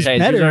 I part didn't was tell you,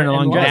 she better. wearing a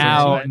long and dress.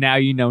 longer. Now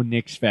you know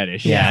Nick's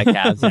fetish. Yeah,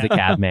 Cavs is a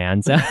cab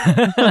man. So,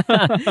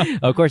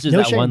 of course, there's No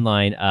that shame. one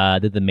line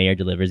that the mayor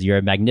delivers. You're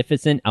a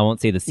magnificent. I won't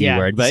say the C Yeah,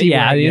 word, but C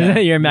yeah, word, yeah.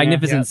 you're a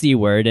magnificent Yeah. C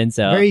word. And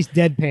so, Very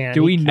deadpan.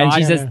 Do we He- not- and she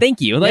kinda- says,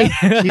 "Thank you." Like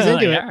she's into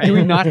like, it. all right. Do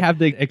we not have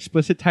the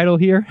explicit title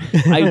here?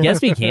 I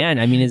guess we can.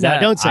 I mean, is No,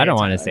 that? don't say I don't it.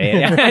 want to say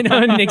it. I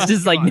know Nick's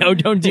just like, no,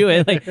 don't do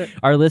it. Like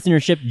our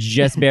listenership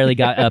just barely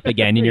got up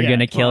again, and you're Yeah,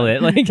 gonna come kill on.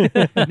 it.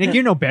 Like, Nick,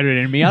 you know better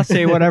than me. I'll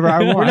say whatever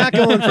I want. We're not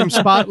going from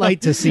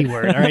Spotlight to C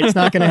word. All right, it's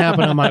not going to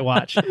happen on my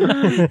watch.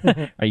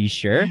 are you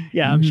sure?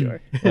 Yeah, I'm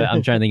sure. Well,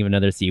 I'm trying to think of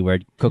another C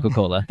word.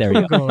 Coca-Cola. There we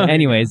go. Coca-Cola.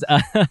 Anyways,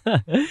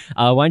 why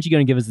don't you go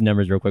and give us the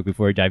numbers real quick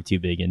before we dive too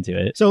big into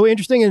it? So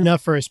interesting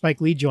enough for a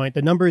Spike Lee joint,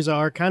 the numbers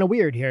are kind of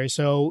weird here.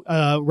 So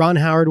Ron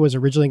Howard was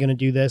originally going to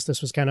do this.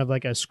 This was kind of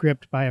like a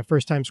script by a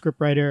first-time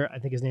scriptwriter. I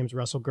think his name's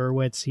Russell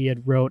Gurwitz. He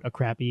had wrote a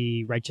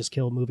crappy Righteous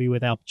Kill movie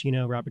with Al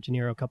Pacino, Robert De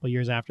Niro a couple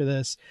years after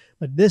this.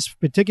 But this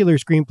particular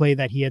screenplay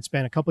that he had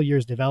spent a couple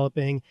years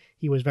developing,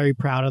 he was very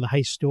proud of the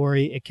heist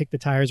story. It kicked the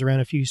tires around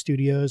a few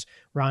studios.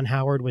 Ron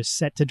Howard was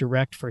set to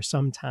direct for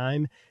some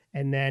time.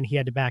 And then he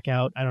had to back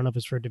out. I don't know if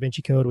it's for Da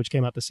Vinci Code, which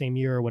came out the same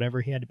year or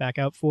whatever he had to back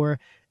out for.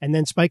 And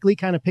then Spike Lee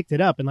kind of picked it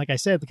up. And like I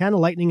said, the kind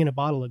of lightning in a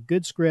bottle, a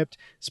good script,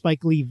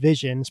 Spike Lee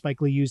vision. Spike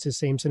Lee used his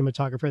same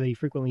cinematographer that he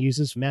frequently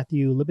uses,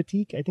 Matthew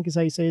Libatique, I think is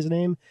how you say his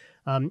name.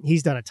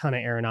 He's done a ton of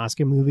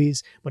Aronofsky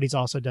movies, but he's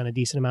also done a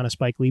decent amount of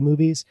Spike Lee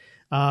movies.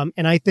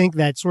 And I think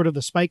that sort of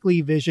the Spike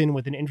Lee vision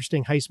with an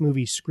interesting heist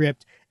movie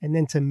script, and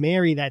then to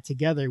marry that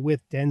together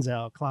with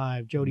Denzel,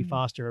 Clive, Jodie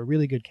Foster, a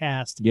really good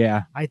cast.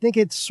 Yeah. I think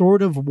it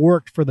sort of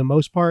worked for the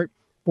most part.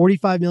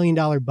 $45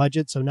 million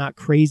budget, so not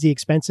crazy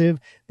expensive.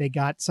 They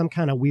got some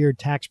kind of weird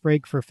tax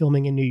break for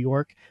filming in New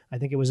York. I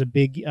think it was a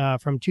big,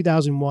 from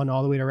 2001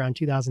 all the way to around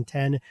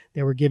 2010,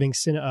 they were giving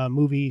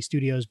movie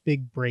studios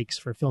big breaks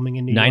for filming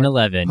in New York.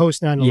 9/11.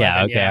 Post 9/11.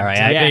 Yeah. Okay. All right.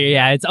 exactly. I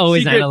figure, it's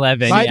always Secret-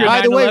 9/11. By, Yeah.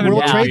 by the way, 9/11,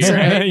 World yeah. Trade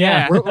Center,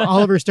 Yeah.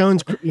 Oliver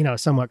Stone's,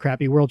 somewhat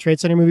crappy World Trade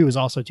Center movie was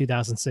also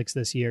 2006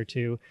 this year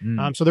too.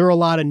 So there were a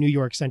lot of New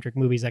York centric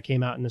movies that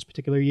came out in this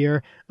particular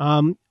year.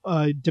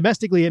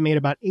 Domestically, it made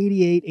about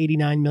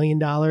 $88-89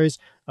 million.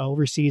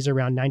 Overseas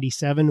around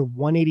 97,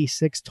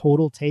 186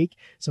 total take.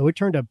 So it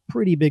turned a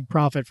pretty big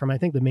profit from, I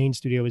think the main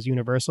studio was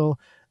Universal.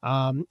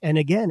 And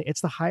again, it's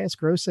the highest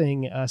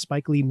grossing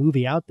Spike Lee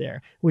movie out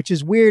there, which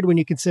is weird when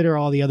you consider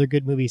all the other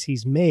good movies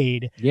he's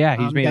made. Yeah,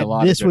 he's made that a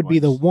lot. This of would be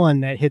the one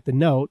that hit the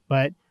note,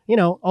 but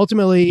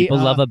ultimately People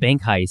love a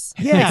bank heist.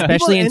 yeah,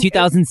 Especially people- in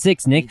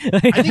 2006, Nick. I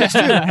think it's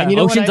true. And you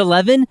know what Ocean's I-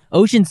 11,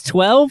 Ocean's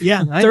 12,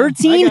 Yeah, I know.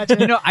 13, I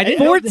gotcha. I didn't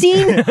know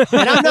 14. And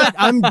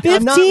I'm not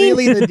 15?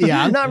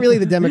 really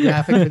the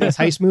demographic for these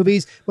heist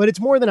movies, but it's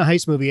more than a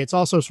heist movie. It's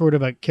also sort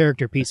of a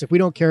character piece. If we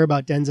don't care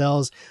about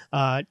Denzel's,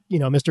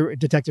 Mr.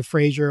 Detective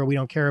Frazier, or we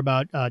don't care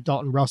about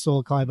Dalton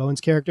Russell, Clive Owen's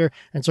character,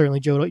 and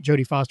certainly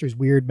Jodie Foster's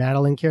weird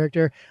Madeline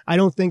character, I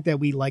don't think that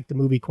we like the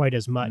movie quite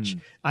as much.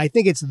 I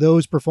think it's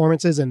those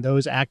performances and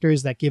those actors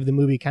that give the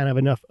movie kind of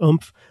enough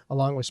oomph,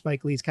 along with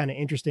Spike Lee's kind of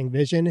interesting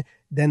vision,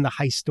 than the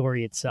heist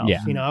story itself. Yeah.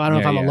 I don't know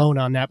if I'm alone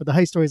on that, but the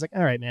heist story is like,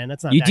 all right, man,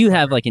 that's not. You that do clever.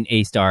 have like an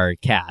A-star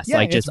cast, Yeah,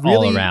 like just it's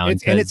really- all around.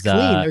 and it's 'cause,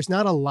 clean. There's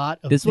not a lot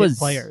of this big was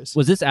players.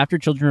 Was this after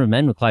Children of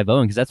Men with Clive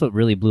Owen? Because that's what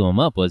really blew him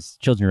up was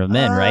Children of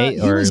Men, right? He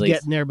was at least-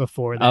 getting there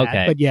before that.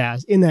 Okay. But yeah,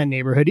 in that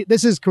neighborhood.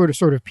 This is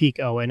sort of peak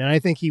Owen, and I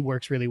think he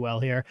works really well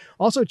here.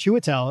 Also,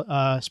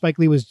 Chiwetel. Spike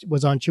Lee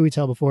was on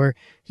Chiwetel before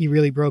he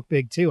really broke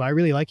big too. I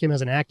really like him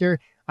as an actor.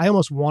 I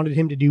almost wanted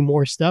him to do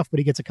more stuff, but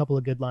he gets a couple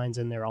of good lines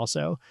in there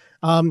also.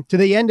 To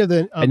the end of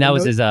the and that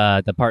was his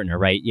the partner,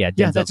 right? Yeah,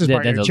 yeah, that's his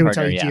partner, Denzel's Chiwetel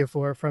partner, yeah.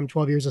 Ejiofor from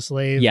 12 Years a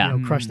Slave. Yeah.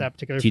 Crushed that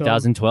particular film.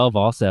 2012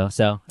 also.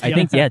 So I Yeah.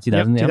 think 2000,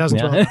 Yep,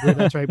 2012. yeah. I believe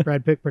that's right.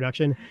 Brad Pitt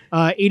production.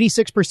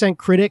 86%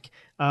 critic,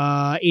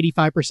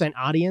 85%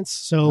 audience.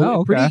 So Oh,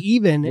 okay. pretty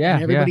even. Yeah,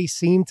 and everybody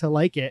seemed to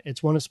like it.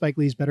 It's one of Spike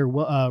Lee's better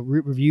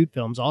reviewed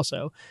films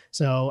also.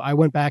 So I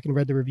went back and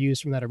read the reviews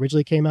from that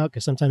originally came out,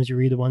 because sometimes you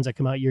read the ones that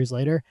come out years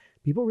later.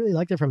 People really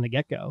liked it from the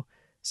get-go.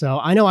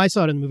 So I know I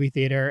saw it in the movie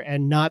theater,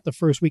 and not the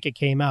first week it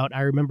came out.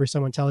 I remember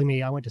someone telling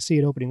me, I went to see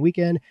it opening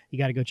weekend. You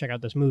got to go check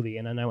out this movie.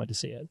 And then I went to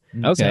see it.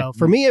 Okay. So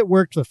for me, it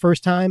worked the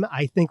first time.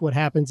 I think what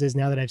happens is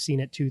now that I've seen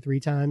it 2-3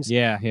 times, the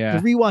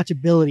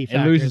rewatchability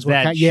factor loses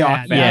that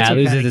shock value. Yeah, it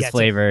loses its gets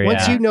flavor.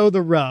 Once you know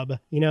the rub,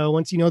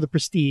 once you know the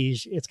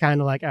prestige, it's kind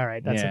of like, all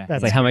right, that's it.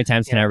 It's like, how many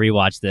times can I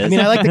rewatch this? I mean,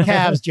 I like the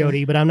Cavs,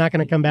 Jody, but I'm not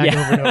going to come back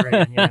over and over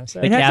again.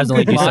 So. The Cavs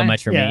only do so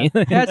much for me.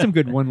 It has some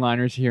good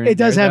one-liners here. It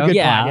does have good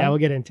Yeah. plot. Yeah, we'll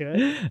get into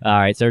it. All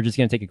right, so we're just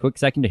going to take a quick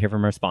second to hear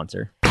from our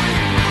sponsor.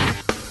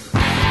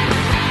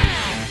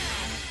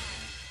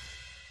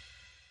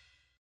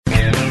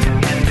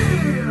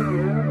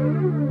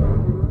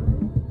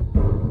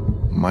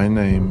 My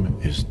name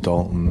is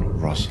Dalton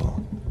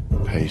Russell.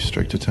 Pay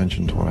strict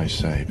attention to what I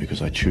say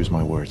because I choose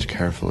my words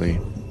carefully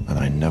and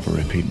I never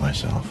repeat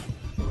myself.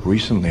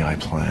 Recently, I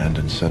planned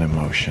and set in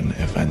motion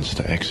events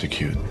to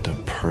execute the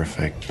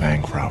perfect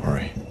bank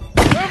robbery.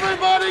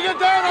 Everybody get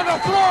down on the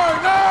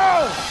floor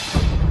now!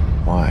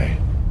 Why?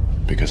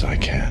 Because I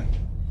can.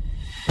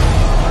 Are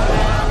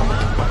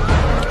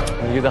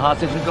you the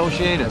hostage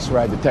negotiator? That's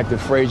right,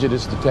 Detective Frazier.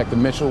 This is Detective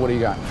Mitchell. What do you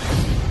got?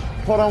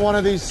 Put on one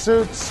of these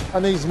suits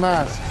and these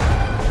masks.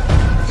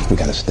 We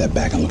gotta step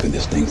back and look at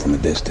this thing from a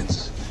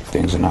distance.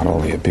 Things are not all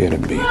they appear to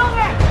be.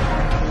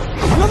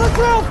 Another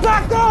drill!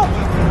 Back up!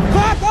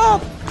 Back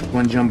up!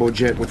 One jumbo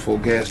jet with full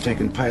gas tank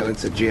and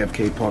pilots at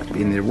JFK parked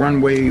in the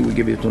runway. We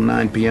give you till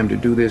 9 p.m. to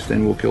do this,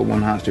 then we'll kill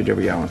one hostage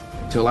every hour.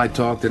 Till I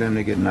talk to them,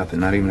 they get nothing,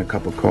 not even a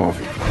cup of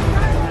coffee.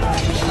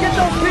 Get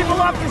those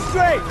people off the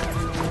street!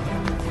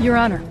 Your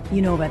Honor,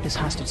 you know about this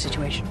hostage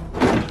situation.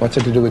 What's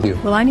it to do with you?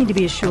 Well, I need to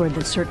be assured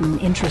that certain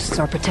interests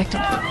are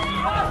protected.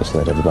 Just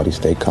let everybody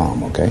stay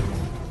calm, okay?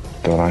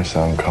 Don't I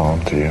sound calm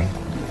to you?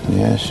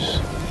 Yes,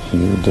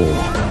 you do.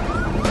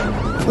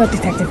 Look,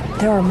 Detective,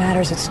 there are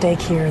matters at stake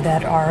here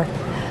that are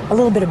a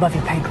little bit above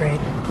your pay grade.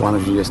 Why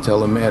don't you just tell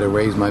the mayor to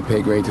raise my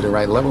pay grade to the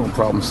right level and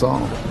problem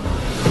solved?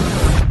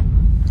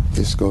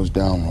 This goes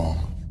down wrong.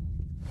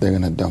 They're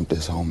gonna dump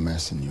this whole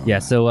mess in your Yeah,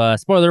 so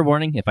spoiler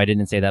warning if I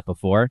didn't say that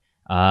before.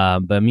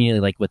 But immediately,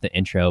 like with the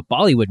intro,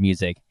 Bollywood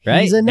music,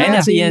 right? He's a And at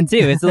Nazi. the end too.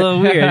 It's a little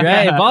weird,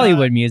 right?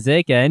 Bollywood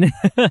music, and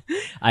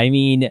I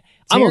mean,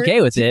 I'm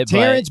okay with it.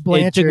 Terrence but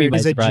it took me Blanchard by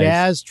is a surprise.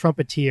 jazz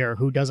trumpeter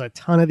who does a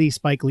ton of these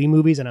Spike Lee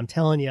movies, and I'm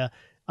telling you,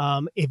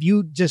 if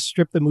you just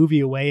strip the movie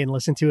away and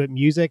listen to it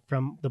music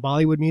from the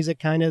Bollywood music,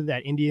 kind of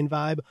that Indian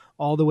vibe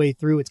all the way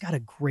through, it's got a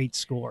great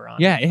score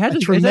on it. Yeah, it has a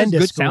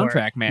tremendous good score.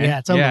 soundtrack, man. Yeah,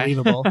 it's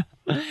unbelievable.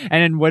 And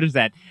then what is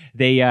that?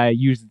 They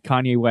used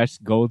Kanye West's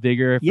Gold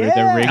Digger for the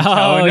Yeah.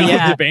 ringtone Oh,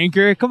 yeah. of the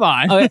banker. Come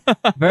on.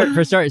 Okay,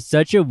 for start,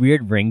 such a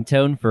weird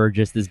ringtone for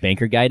just this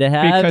banker guy to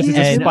have. Because it's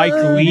a And- Spike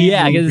Lee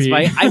Yeah, because it's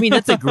movie. Spike. I mean,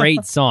 that's a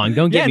great song.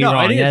 Don't get Yeah, me no,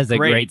 wrong. it That is is a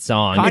great. great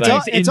song. Kanye's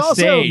but- It's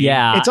also insane.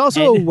 Yeah, it's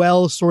also and- a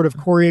well sort of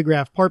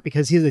choreographed part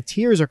because the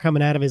tears are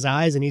coming out of his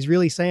eyes and he's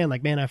really saying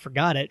like, man, I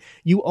forgot it.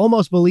 You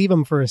almost believe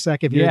him for a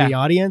sec if you're Yeah. the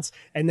audience,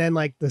 and then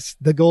like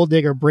the Gold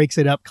Digger breaks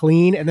it up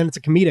clean, and then it's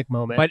a comedic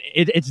moment. But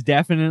it's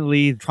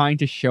definitely trying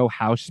to show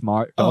how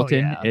smart Oh,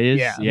 Dalton yeah. is.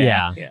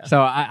 Yeah. Yeah.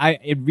 So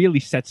it really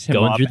sets him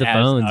Going up through the as,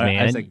 phones, a,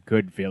 man. as a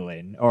good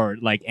villain or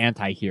like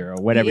anti-hero,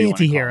 whatever you want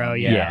to Anti-hero, call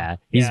him. Yeah.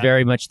 He's Yeah.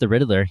 very much the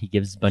Riddler. He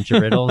gives a bunch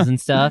of riddles and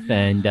stuff,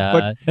 and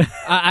But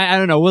I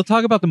don't know. We'll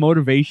talk about the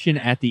motivation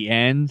at the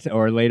end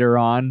or later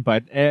on,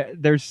 but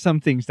there's some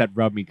things that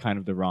rub me kind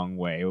of the wrong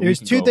way. We There's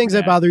can two go things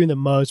over that bother me the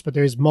most, but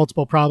there's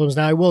multiple problems.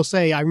 Now, I will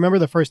say, I remember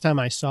the first time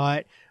I saw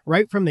it,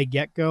 right from the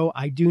get-go,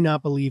 I do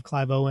not believe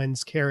Clive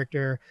Owen's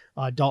character,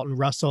 Dalton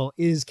Russell,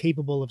 is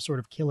capable of sort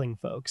of killing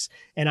folks.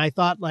 And I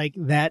thought like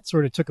that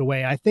sort of took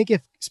away. I think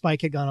if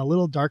Spike had gone a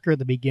little darker at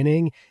the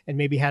beginning and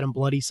maybe had him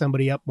bloody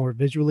somebody up more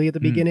visually at the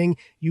beginning,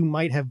 you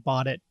might have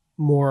bought it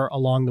more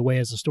along the way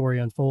as the story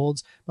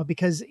unfolds. But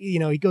because, he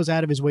goes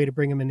out of his way to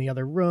bring him in the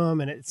other room,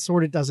 and it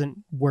sort of doesn't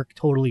work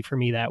totally for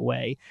me that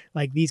way.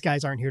 Like, these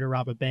guys aren't here to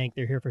rob a bank.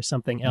 They're here for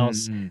something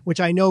else, which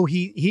I know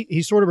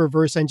he sort of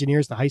reverse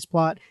engineers the heist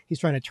plot. He's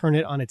trying to turn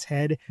it on its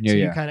head. Yeah, so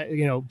yeah. you kind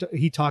of,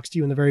 he talks to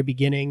you in the very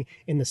beginning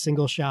in the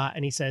single shot,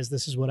 and he says,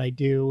 "This is what I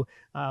do."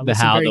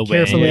 Listen how, very the way,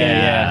 carefully.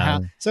 yeah.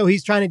 how- So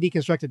he's trying to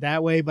deconstruct it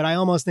that way, but I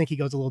almost think he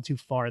goes a little too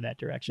far that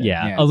direction.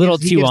 yeah, Yeah. a little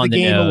He too gives on the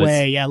game nose.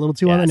 away. Yeah, a little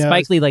too Yeah, on the nose.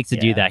 Spike Lee likes to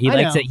do Yeah. that. He I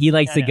likes know. to. He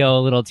likes I to know. go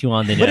a little too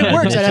on the But nose. it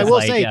works, It's and I just will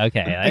like, say,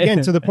 okay.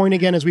 Again, to the point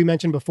again, as we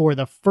mentioned before,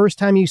 the first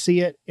time you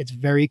see it, it's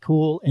very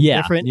cool and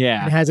Yeah, different.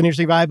 yeah. It has an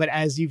interesting vibe, but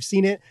as you've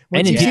seen it,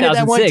 once And in you've seen it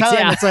that one 2006,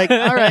 time, yeah. it's like,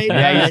 all right.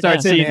 Yeah, all you right, start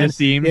that's it, seeing man. the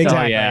seams.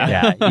 Exactly. Oh, yeah.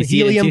 Yeah, The you see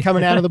it in helium two-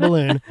 coming out of the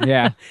balloon.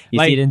 Yeah. You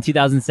Like- see it in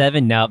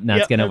 2007. Nope, not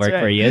Yep, gonna that's work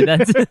for right. you.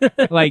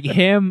 That's Like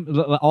him,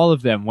 all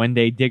of them, when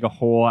they dig a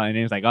hole and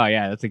it's like, oh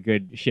yeah, that's a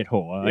good shit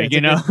hole. Like, It's you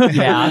a know? good-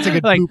 Yeah. It's a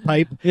good Like, poop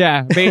pipe.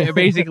 yeah,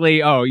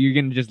 basically, oh, you're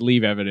going to just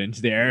leave evidence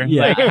there.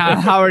 Yeah. Like,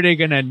 how are they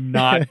going to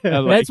not?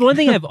 Like, That's one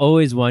thing I've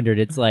always wondered.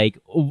 It's like,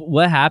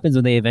 what happens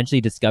when they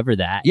eventually discover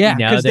that? Yeah, You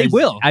know, 'cause they there's-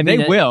 will. I mean,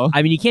 They will.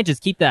 I mean, you can't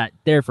just keep that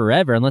there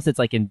forever unless it's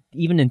like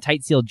even in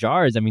tight sealed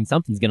jars. I mean,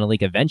 something's gonna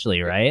leak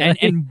eventually, right?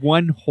 and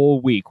one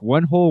whole week,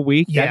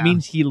 Yeah. that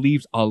means he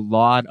leaves a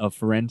lot of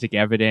forensic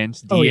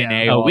evidence, Oh, yeah.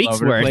 DNA, A all week's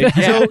over the worth. place.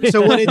 Yeah.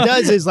 So when it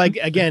does is like,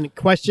 again,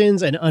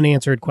 questions and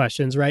unanswered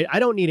questions, right? I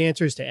don't need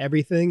answers to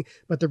everything,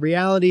 but the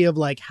reality of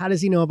like, how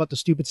does he know about the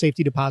stupid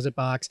safety deposit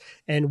box,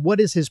 and what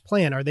is his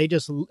plan? Are they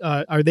just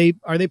are they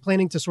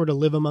planning to sort of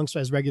live amongst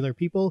as regular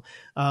people,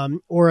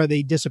 or are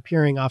they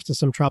disappearing off to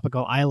some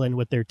tropical island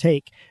with their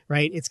take?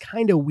 Right? It's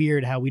kind of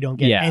weird how we don't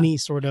get any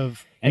sort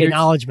of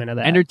acknowledgement of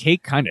that. And her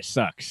take kind of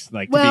sucks.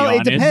 Like, well, to be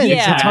honest. it depends.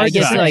 Yeah, it's hard I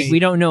guess to like say. we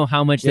don't know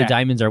how much the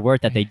diamonds are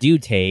worth that they do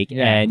take,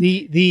 and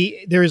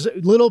there's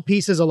little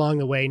pieces along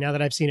the way. Now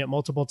that I've seen it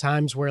multiple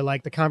times, where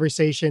like the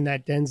conversation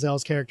that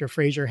Denzel's character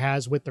Fraser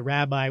has with the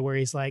rabbi, where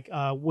he's like,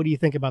 "What do you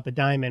think about the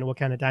diamond? What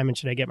kind of diamond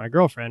should I get my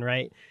girlfriend?"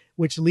 Right,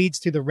 which leads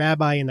to the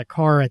rabbi in the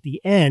car at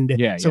the end.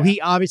 So he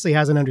obviously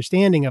has an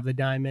understanding of the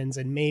diamonds,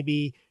 and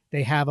maybe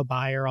they have a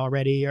buyer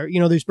already, or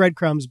there's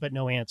breadcrumbs but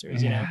no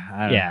answers. And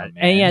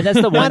that's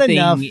the one Not thing.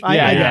 enough.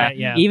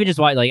 Even just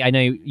why, like, I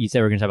know you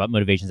said we're going to talk about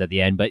motivations at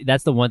the end, but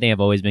that's the one thing I've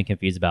always been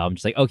confused about. I'm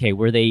just like, okay,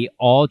 were they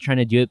all trying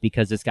to do it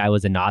because this guy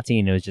was a Nazi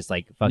and it was just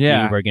like, fuck you,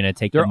 we're going to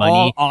take the money?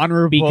 All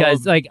honorable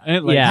because how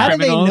do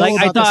they know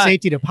about the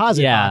safety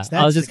deposit box?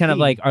 That's I was just kind of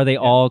like, are they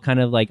all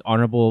kind of like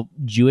honorable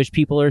Jewish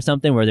people or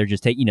something, where they're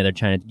just taking, they're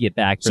trying to get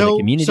back for the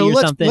community or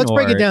something? Let's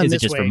break it down is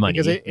this it just way, for money?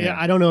 because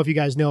I don't know if you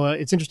guys know.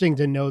 It's interesting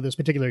to know this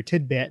particular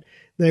tidbit.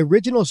 The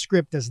original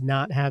script does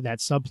not have that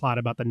subplot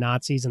about the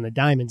Nazis and the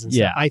diamonds and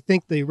stuff. I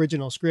think the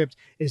original script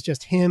is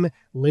just him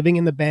living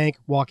in the bank,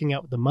 walking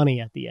out with the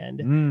money at the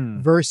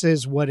end,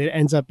 versus what it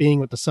ends up being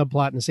with the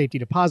subplot and the safety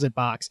deposit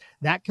box.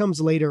 That comes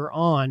later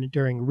on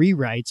during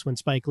rewrites when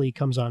Spike Lee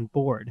comes on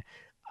board.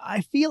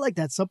 I feel like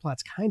that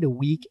subplot's kind of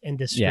weak and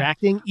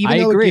distracting, even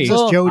though it gives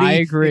us Jody,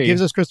 it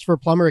gives us Christopher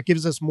Plummer, it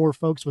gives us more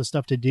folks with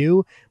stuff to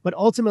do, but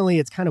ultimately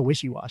it's kind of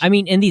wishy-washy. I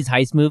mean, in these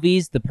heist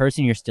movies, the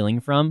person you're stealing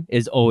from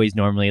is always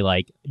normally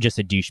like just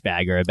a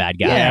douchebag or a bad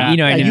guy. Yeah, you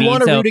know what I mean? You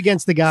want to root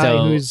against the guy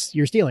who's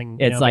you're stealing.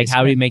 It's like,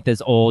 how do we make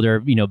this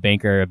older,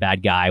 banker a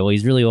bad guy? Well,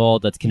 he's really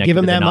old. Let's connect. Give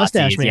him with that the Nazis.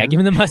 mustache, man. Yeah, give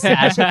him the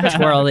mustache.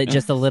 Twirl it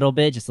just a little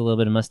bit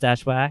of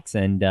mustache wax,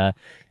 and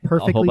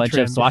perfectly a whole bunch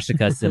trimmed. of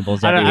swastika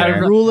symbols I don't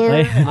everywhere.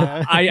 Ruler.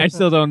 I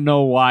still don't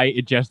know why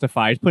it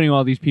justifies putting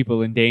all these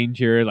people in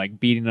danger, like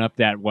beating up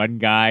that one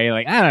guy.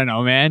 Like, I don't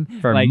know, man.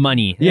 For like,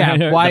 money.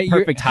 Yeah, why the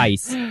perfect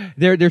heist.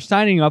 They're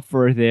signing up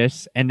for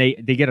this, and they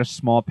get a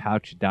small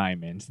pouch of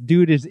diamonds.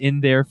 Dude is in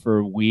there for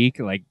a week,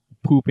 like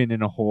pooping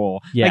in a hole.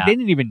 Yeah. Like, they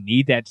didn't even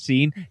need that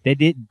scene. They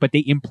did, but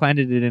they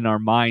implanted it in our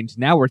minds.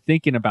 Now we're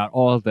thinking about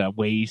all the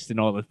waste and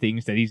all the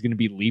things that he's going to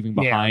be leaving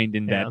behind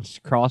in that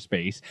crawl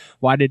space.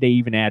 Why did they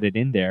even add it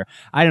in there?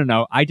 I don't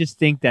know. I just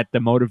think that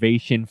the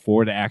motivation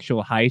for the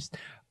actual heist,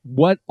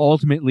 what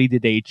ultimately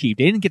did they achieve?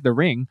 They didn't get the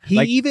ring. He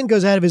even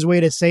goes out of his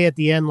way to say at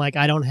the end, like,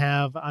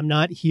 I'm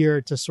not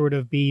here to sort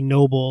of be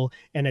noble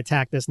and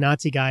attack this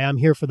Nazi guy. I'm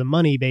here for the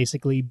money,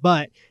 basically.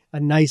 But a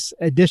nice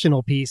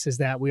additional piece is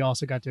that we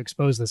also got to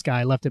expose this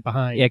guy. I left it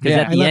behind. Yeah, because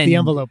I left the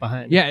envelope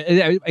behind.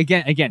 Yeah,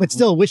 again. But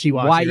still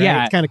wishy-washy, why, right?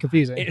 Yeah. It's kind of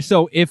confusing.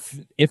 So if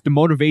the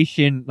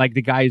motivation, like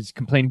the guy's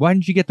complaining, why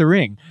didn't you get the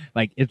ring?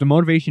 Like, if the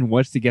motivation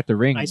was to get the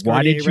ring, Nice why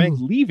Cartier did you ring.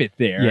 leave it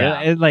there? Yeah.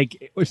 And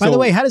like, By the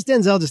way, how does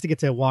Denzel just to get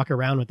to walk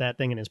around with that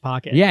thing in his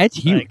pocket? yeah, it's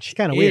huge. Like, it's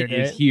kind of weird. It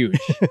is right? huge.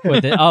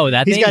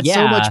 That He's thing? got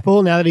so much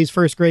pull now that he's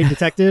first grade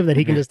detective that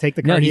he can just take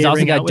the No, Cartier he's also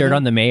ring got out with dirt him.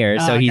 on the mayor,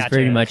 so he's Gotcha,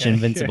 pretty much okay.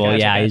 invincible.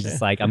 Gotcha. He's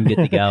just like, I'm good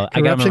to go. I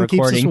got him Corruption a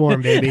keeps us recording.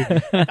 warm, baby.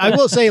 I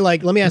will say,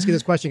 like, let me ask you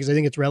this question because I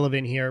think it's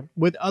relevant here.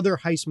 With other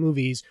heist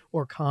movies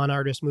or con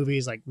artist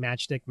movies like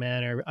Matchstick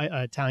Men or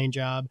Italian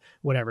Job,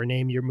 whatever,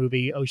 name your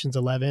movie, Ocean's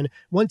 11,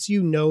 once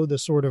you know the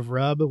sort of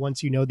rub,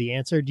 once you know the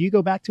answer, do you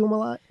go back to them a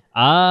lot?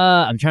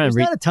 I'm trying There's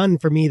to not a ton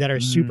for me that are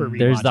super rewatchable.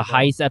 There's the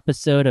heist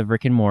episode of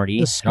Rick and Morty.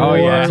 The Score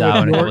It's out with a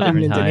couple Norton and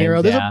different De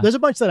Niro. times, There's a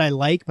bunch that I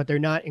like, but they're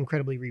not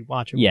incredibly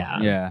rewatchable.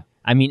 Yeah.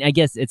 I mean, I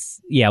guess it's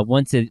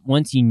once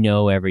you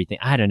know everything.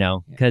 I don't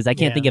know, because I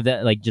can't think of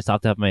that like just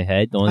off the top of my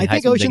head. The only I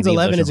think heist movie Ocean's think of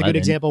 11 is a good 11.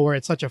 example where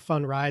it's such a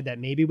fun ride that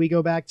maybe we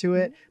go back to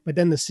it, but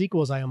then the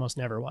sequels I almost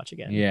never watch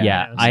again.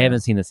 Yeah, I haven't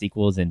seen the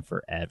sequels in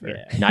forever.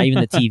 Yeah. Not even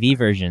the TV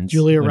versions.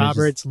 Julia when it's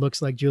Roberts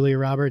looks like Julia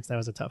Roberts. That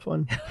was a tough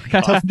one.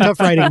 tough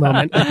writing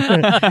moment.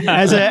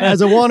 as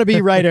a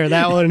wannabe writer,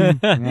 that one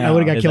I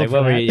would have got It's killed like,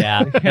 for what were that. you-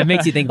 yeah, that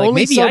makes you think like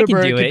Only maybe I can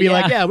Soderbergh do could it. be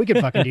like, yeah, we could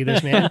fucking do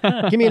this, man.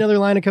 Give me another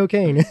line of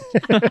cocaine.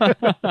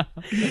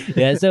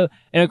 Yeah. So,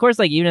 and of course,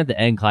 like even at the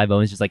end, Clive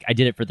Owen's just like, I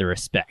did it for the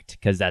respect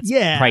because that's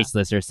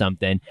priceless or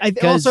something.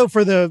 Also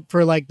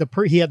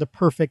he had the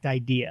perfect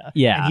idea.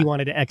 Yeah. And he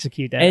wanted to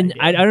execute that. And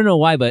idea. I don't know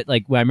why, but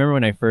like I remember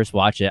when I first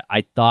watched it,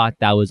 I thought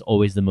that was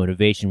always the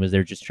motivation was they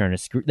were just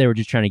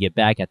trying to get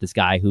back at this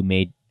guy who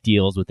made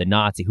deals with the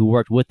Nazi, who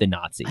worked with the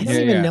Nazis. I don't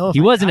even know if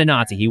he wasn't a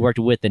Nazi. He worked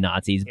with the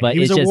Nazis, but he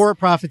was it's a just, war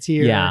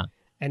profiteer. Yeah.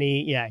 And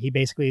he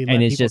basically let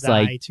and it's people just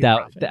die like to that.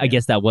 profit. I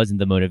guess that wasn't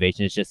the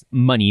motivation. It's just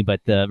money,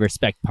 but the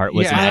respect part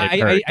wasn't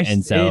added perk,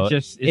 and so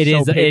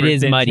it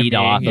is muddied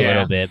off a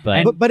little bit.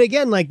 But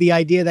again, like the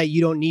idea that you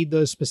don't need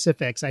those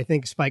specifics, I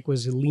think Spike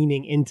was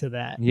leaning into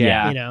that.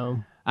 Yeah. You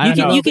know.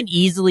 You can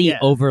easily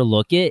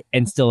overlook it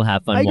and still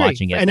have fun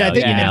watching it. And though, I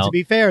think, you know? to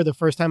be fair, the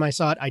first time I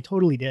saw it, I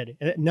totally did.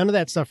 None of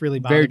that stuff really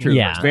bothered Very true. me.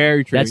 Yeah.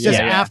 Very true. That's just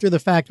after the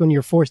fact when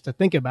you're forced to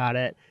think about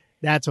it.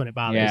 That's when it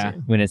bothers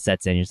you. When it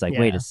sets in, you're just like,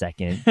 wait a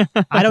second.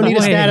 I don't need a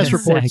Wait status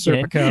report,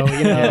 second. Serpico.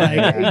 You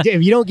know, like,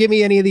 if you don't give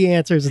me any of the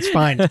answers, it's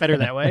fine. It's better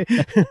that way.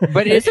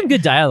 But it's some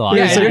good dialogue.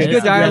 Yeah, there's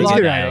good dialogue.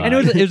 dialogue. And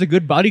it was a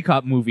good buddy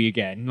cop movie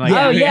again. Like,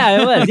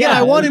 it was. Yeah,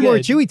 I wanted it was more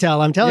good. Chewie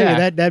tell. I'm telling you,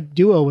 that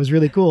duo was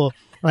really cool.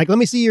 Like, let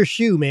me see your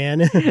shoe, man,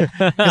 because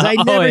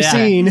I'd never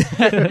seen.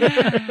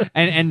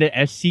 and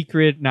a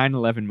secret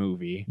 9/11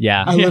 movie.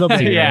 Yeah, a little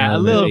bit. Yeah, a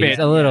little bit.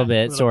 A little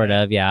bit, sort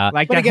of. Yeah.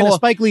 Like But that again, whole a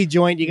Spike Lee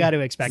joint, you got to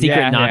expect. Secret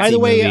that. Nazi By the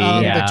way,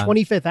 movie, the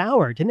 25th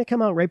Hour, didn't it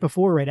come out right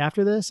before, right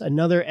after this?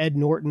 Another Ed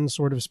Norton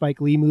sort of Spike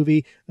Lee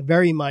movie,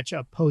 very much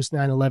a post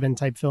 9/11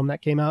 type film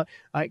that came out.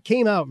 It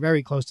came out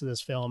very close to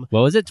this film.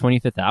 What was it?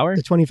 25th Hour?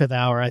 The 25th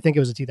Hour. I think it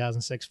was a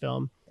 2006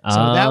 film.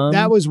 So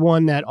that was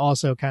one that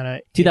also kind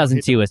of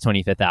 2002 was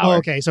 25th Hour. Oh,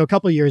 okay, so a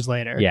couple years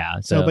later. Yeah.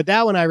 So, but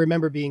that one I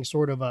remember being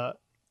sort of a,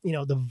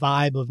 the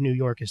vibe of New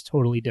York is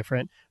totally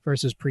different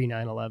versus pre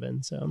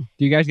 9/11. So,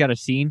 do you guys got a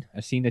scene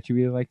that you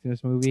really liked in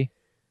this movie?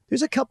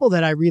 there's a couple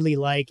that I really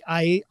like.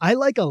 I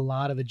like a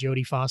lot of the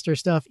Jodie Foster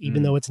stuff,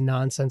 even though it's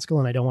nonsensical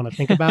and I don't want to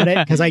think about it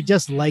because I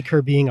just like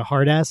her being a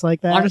hard ass like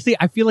that. Honestly,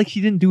 I feel like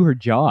she didn't do her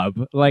job.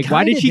 Like,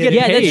 why did she get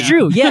Yeah, paid? that's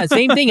true. Yeah,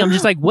 same thing. I'm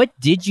just like, what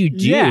did you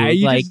do? Yeah,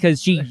 like, because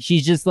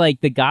she's just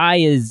like, the guy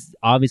is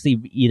obviously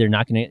either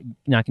not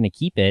gonna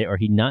keep it or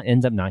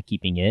ends up not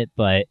keeping it.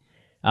 But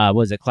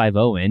was it Clive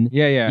Owen?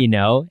 Yeah. You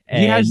know,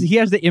 he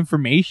has the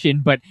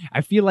information, but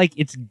I feel like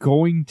it's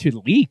going to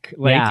leak.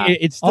 Like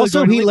it's still also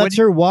going to he leak. lets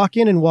her walk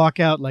in and walk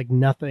out like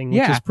nothing,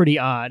 which is pretty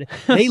odd.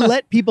 They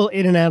let people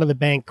in and out of the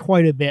bank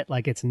quite a bit,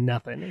 like it's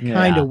nothing.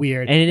 Kind of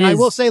weird. And I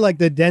will say, like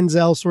the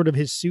Denzel sort of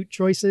his suit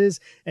choices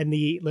and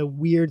the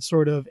weird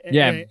sort of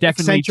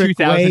definitely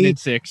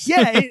 2006. Way.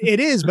 Yeah,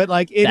 it is, but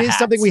like it is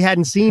something we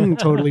hadn't seen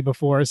totally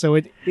before. So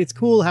it's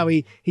cool how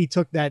he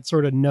took that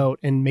sort of note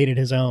and made it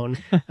his own.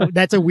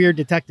 That's a weird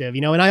detective,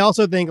 you know. And I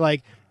also think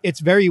like it's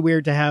very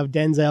weird to have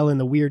Denzel in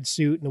the weird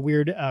suit and the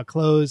weird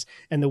clothes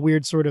and the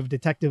weird sort of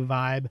detective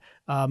vibe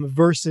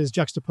versus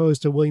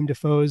juxtaposed to William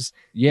Dafoe's,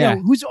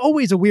 who's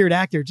always a weird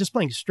actor, just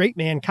playing straight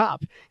man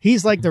cop.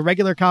 He's like the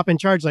regular cop in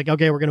charge, like,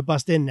 okay, we're going to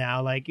bust in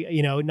now, like,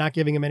 you know, not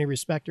giving him any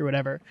respect or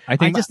whatever.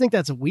 I just think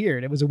that's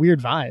weird. It was a weird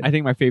vibe. I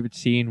think my favorite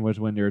scene was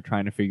when they were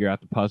trying to figure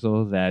out the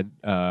puzzle that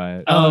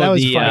that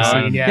was a funny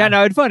scene, yeah,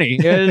 no, it's funny.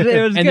 It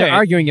was and good. they're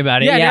arguing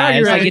about it. Yeah,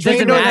 It's like, it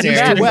doesn't matter.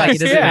 It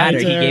doesn't matter.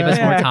 He Yeah. gave us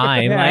more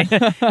time. Like,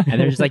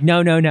 and they're just like, no.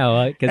 And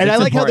I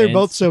like how they're important.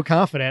 both so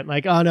confident.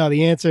 Like, oh no,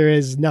 the answer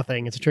is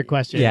nothing. It's a trick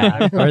question.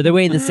 Yeah, or they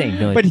weigh the same.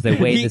 No, But they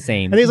weigh the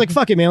same. And he's like,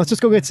 fuck it, man. Let's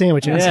just go get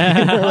sandwiches.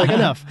 Like,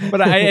 enough.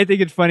 But I think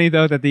it's funny,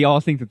 though, that they all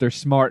think that they're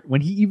smart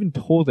when he even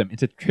told them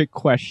it's a trick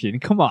question.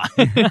 Come on.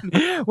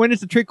 When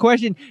it's a trick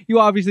question, you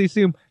obviously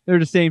assume they're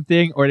the same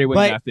thing or they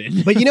wouldn't have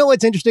been. But you know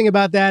what's interesting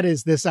about that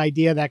is this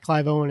idea that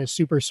Clive Owen is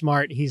super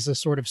smart. He's a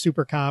sort of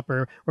super cop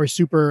or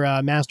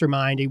super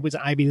mastermind. He was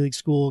an Ivy League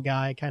school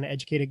guy, kind of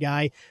educated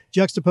guy,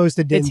 juxtaposed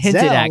to Denzel. It's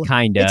hinted at,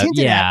 kind of. It's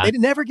hinted Yeah. at. They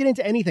never get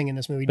into anything in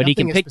this movie. But he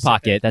Nothing can is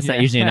pickpocket. specific. That's not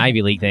usually an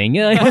Ivy League thing.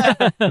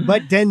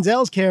 But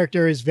Denzel's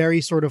character is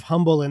very sort of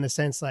humble in the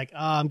sense like, oh,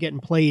 I'm getting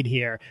played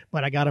here,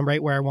 but I got him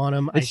right where I want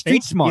him. It's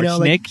street smarts,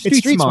 like, Nick. It's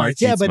street smarts.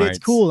 smarts. Yeah, Street but it's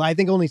smarts. cool. I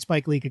think only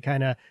Spike Lee could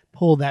kind of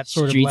pull that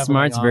sort Street of leveling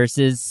smarts off.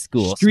 versus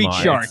school Street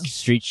smarts. sharks.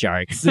 Street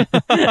sharks.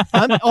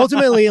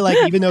 Ultimately, like,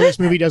 even though this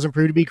movie doesn't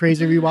prove to be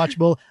crazy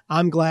rewatchable,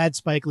 I'm glad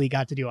Spike Lee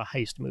got to do a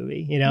heist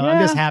movie. You know,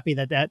 I'm just happy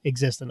that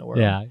exists in the world.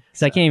 Yeah,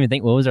 because I can't even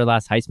think what was our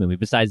last heist movie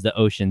besides the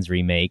Ocean's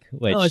remake,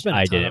 which there's been a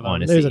I ton didn't of them.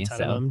 want to There's see. a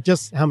ton of them.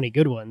 Just how many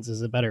good ones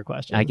is a better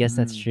question. I guess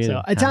that's true. So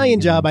How Italian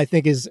many Job, good I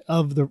think, is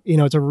of the, you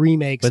know, it's a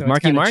remake, With so Marky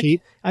it's kind Mark? of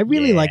cheap. I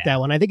really like Yeah. that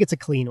one. I think it's a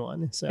clean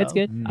one. So It's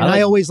good. And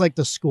I always like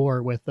the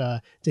score with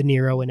De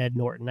Niro and Ed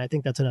Norton. I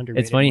think that's an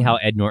underrated. It's funny one. how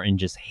Ed Norton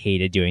just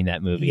hated doing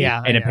that movie.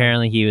 Yeah, I and know.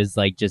 apparently he was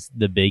like just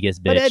the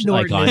biggest But Ed bitch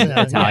like Norton on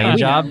is, Italian we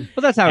Job. know.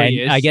 Well, that's how And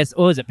he is. I guess,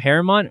 was it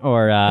Paramount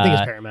or I think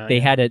it's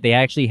Paramount. they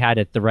actually had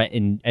to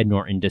threaten Ed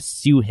Norton to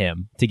sue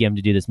him to get him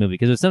to do this movie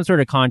because it was some sort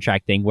of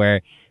contract thing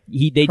where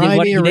they Cry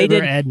did me a what they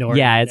river, did. Ed Norton,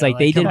 Yeah, it's you know, like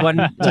they did come one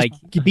on. like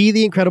Just be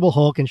the Incredible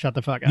Hulk and shut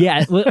the fuck up.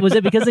 yeah. Was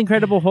it because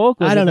Incredible Hulk?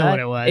 I don't know that? what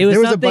it was. It was There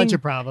was a something- bunch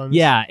of problems.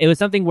 Yeah, it was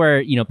something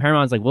where, you know,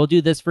 Paramount's like, we'll do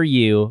this for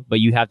you, but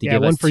you have to Yeah,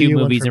 give one us for 2 you,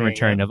 one movies for in me,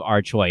 return yeah. of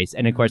our choice.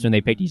 And of course, when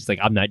they picked, he's like,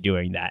 I'm not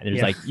doing that. And it's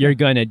Yeah. like, you're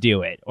gonna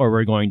do it, or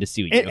we're going to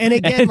sue you. And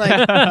again, like,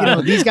 you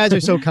know, these guys are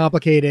so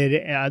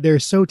complicated. They're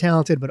so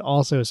talented, but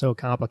also so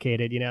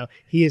complicated. You know,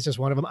 he is just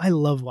one of them. I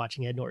love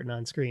watching Ed Norton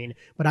on screen,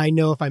 but I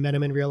know if I met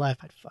him in real life,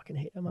 I'd fucking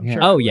hate him. I'm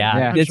sure. Oh yeah,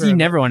 I'm because sure you I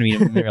never would. want to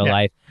meet him in real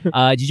life.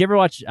 Did you ever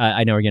watch?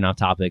 I know we're getting off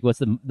topic. What's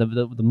the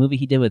movie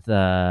he did with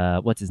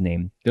what's his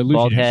name? The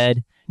Bald Illusionist.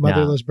 head.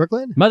 Motherless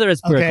Brooklyn?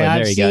 Motherless Brooklyn. Okay, there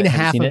I've you seen go. Have you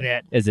half seen of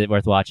it. Is it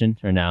worth watching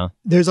or no?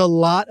 There's a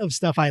lot of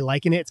stuff I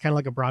like in it. It's kind of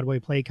like a Broadway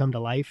play come to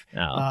life.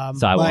 Oh,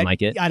 so I won't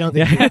like it. I don't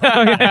think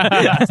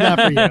it's not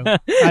for you.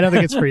 I don't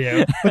think it's for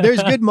you. But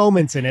there's good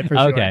moments in it for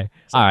sure. Okay.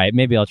 All right.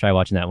 Maybe I'll try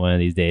watching that one of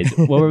these days.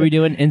 What were we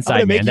doing?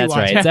 Inside Man. That's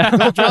right.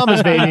 Adult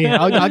dramas, baby.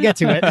 I'll get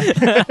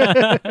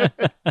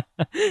to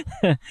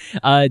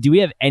it. Do we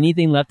have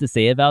anything left to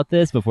say about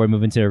this before we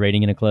move into a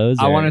rating and a close?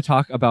 I want to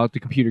talk about the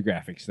computer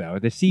graphics, though.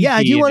 The CG. Yeah,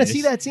 I do want to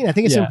see that scene. I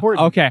think it's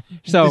important. Okay,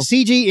 so the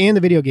CG and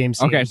the video game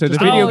scene. Okay, so the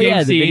Just video game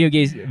the scene, video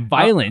games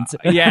violent.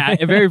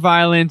 Very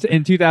violent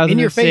in 2006. in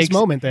your face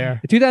moment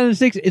there.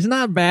 2006 is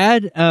not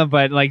bad,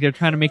 but like they're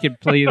trying to make it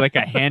play like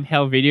a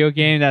handheld video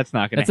game. That's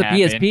not going to happen.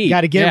 That's a PSP.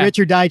 Got to get rich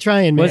or die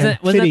trying, man.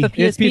 Wasn't that the PSP?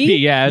 It's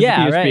PSP, yeah, it's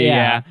yeah, the PSP, right,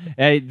 yeah.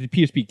 The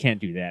PSP can't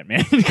do that,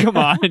 man. Come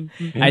on.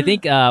 I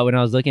think when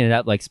I was looking it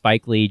up, like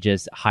Spike Lee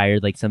just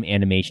hired like some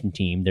animation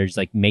team. There's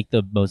like make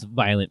the most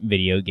violent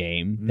video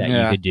game that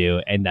you could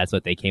do, and that's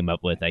what they came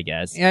up with, I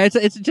guess. Yeah,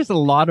 it's just a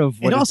lot of.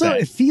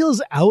 It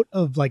feels out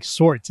of like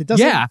sorts. It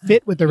doesn't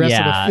fit with the rest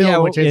of the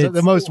film, which is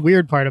the most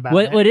weird part about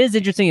it. What is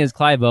interesting is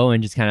Clive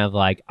Owen just kind of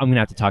like, I'm gonna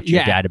have to talk to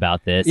your dad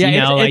about this.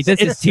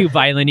 This is too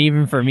violent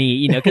even for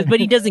me. But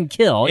he doesn't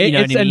kill.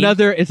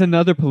 It's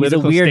another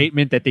political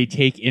statement that they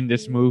take in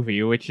this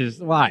movie, which is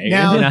why.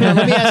 Now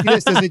let me ask you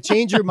this: does it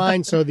change your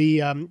mind? So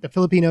the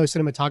Filipino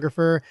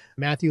cinematographer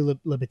Matthew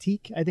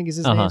Libatique, I think is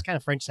his name. It's kind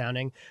of French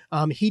sounding.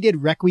 He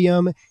did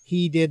Requiem.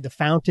 He did the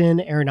Fountain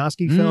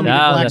Aronofsky film.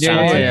 Black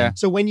Swan.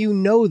 So when you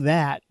know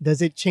that,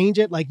 does it change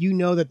it? Like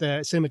that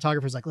the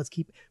cinematographer's like, let's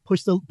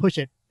push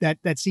it.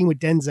 That scene with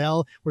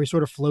Denzel where he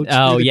sort of floats.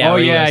 On the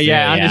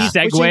He's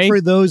Segway pushing for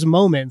those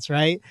moments,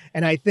 right?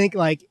 And I think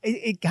like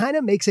it kind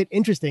of makes it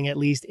interesting, at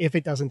least if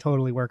it doesn't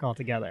totally work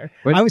altogether.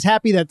 But I was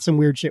happy that some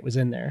weird shit was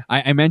in there.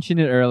 I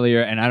mentioned it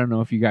earlier, and I don't know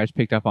if you guys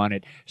picked up on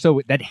it.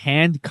 So that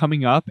hand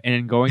coming up and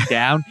then going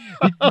down,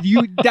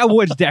 that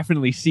was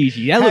definitely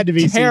CG. That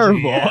looked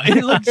terrible. CG, yeah.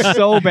 It looked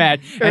so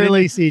bad.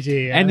 Early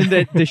CG. Yeah. And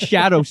then the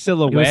shadow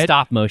silhouette. It was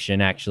stop motion,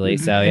 actually.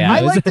 So yeah,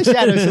 I like the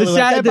shadow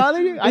silhouette. That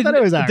bothered you? I thought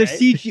it was all right.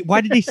 CG. Why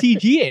did they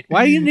CG it?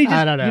 Why didn't they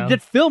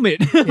just film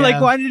it?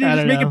 Like, why didn't they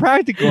just make it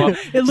practical?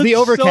 It looks the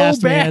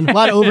overcast, so bad. man. A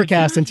lot of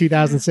overcast in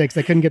 2006.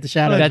 They couldn't get the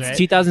shadows. That's right.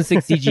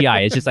 2006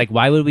 CGI. It's just like,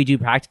 why would we do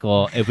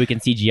practical if we can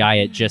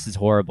CGI it just as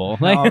horrible?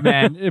 Oh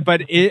man,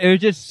 but it was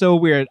just so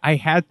weird. I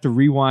had to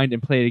rewind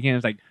and play it again. I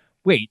was like,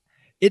 wait.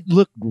 It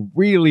looked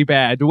really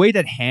bad. The way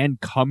that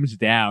hand comes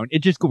down, it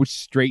just goes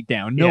straight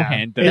down. No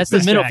hand does. That's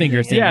the middle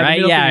finger thing,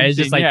 right? Yeah, it's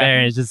just like there,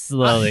 and it's just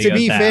slowly. To goes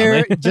be down.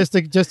 fair, just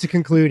to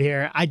conclude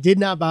here, I did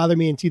not bother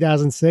me in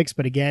 2006,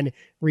 but again,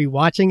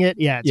 rewatching it,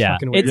 it's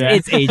fucking weird.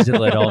 It's aged a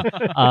little.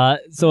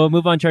 So we'll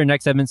move on to our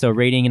next segment. So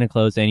rating and a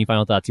close. Any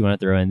final thoughts you want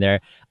to throw in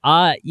there?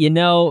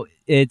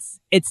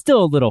 It's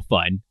still a little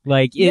fun.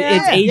 Like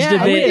it's aged a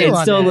bit.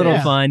 It's still a little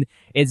fun.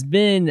 It's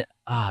been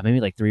maybe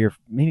like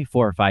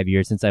 4 or 5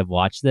 years since I've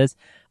watched this.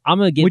 I'm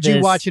gonna give. Would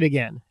you watch it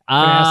again? Can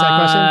I ask that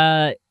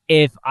question?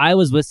 If I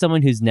was with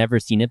someone who's never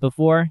seen it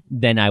before,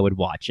 then I would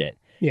watch it.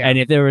 Yeah. And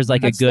if there was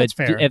like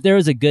if there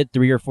was a good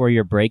 3 or 4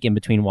 year break in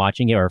between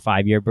watching it, or a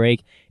 5 year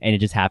break, and it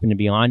just happened to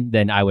be on,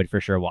 then I would for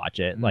sure watch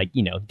it. Like,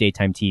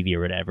 daytime TV or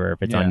whatever,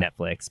 if it's on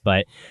Netflix.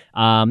 But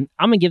I'm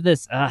gonna give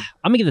this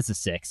a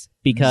 6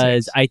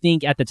 because I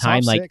think at the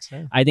time,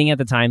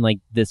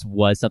 this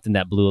was something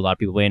that blew a lot of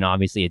people away, and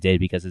obviously it did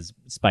because it's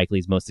Spike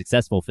Lee's most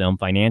successful film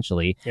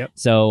financially. Yep.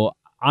 So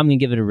I'm going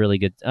to give it a really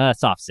good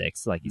soft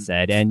 6, like you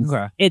said. And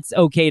it's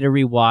okay to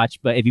rewatch,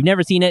 but if you've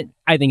never seen it,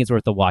 I think it's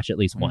worth a watch at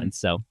least once.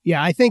 So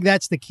yeah, I think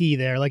that's the key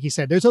there. Like you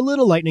said, there's a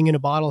little lightning in a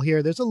bottle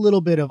here. There's a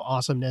little bit of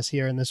awesomeness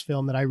here in this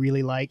film that I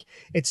really like.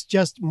 It's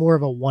just more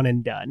of a one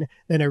and done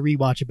than a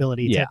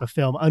rewatchability type of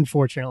film,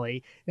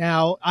 unfortunately.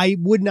 Now, I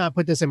would not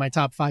put this in my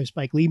top 5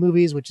 Spike Lee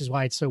movies, which is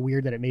why it's so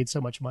weird that it made so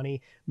much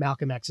money.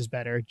 Malcolm X is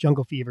better.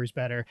 Jungle Fever is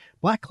better.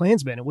 Black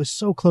Klansman, it was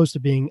so close to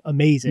being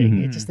amazing.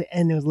 Mm-hmm. It just, the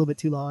end was a little bit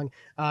too long.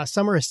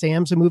 Summer of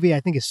Sam's a movie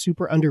I think is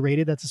super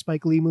underrated. That's a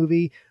Spike Lee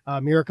movie.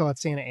 Miracle at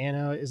Santa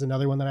Ana is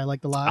another one that I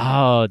liked a lot.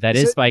 Oh, that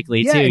is Spike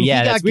Lee too.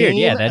 Yeah, that's weird.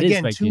 Yeah, that is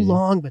Spike too Lee.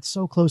 long, but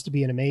so close to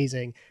being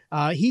amazing.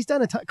 He's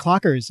done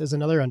Clockers is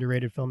another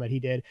underrated film that he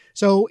did.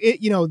 So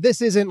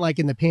this isn't like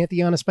in the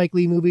pantheon of Spike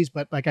Lee movies,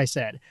 but like I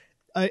said,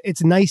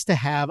 it's nice to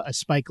have a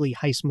Spike Lee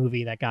heist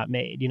movie that got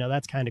made.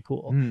 That's kind of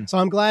cool. So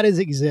I'm glad it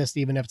exists,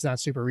 even if it's not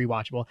super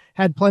rewatchable.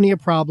 Had plenty of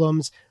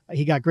problems.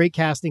 He got great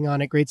casting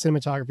on it, great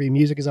cinematography.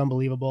 Music is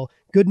unbelievable.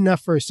 Good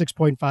enough for a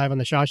 6.5 on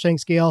the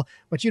Shawshank scale,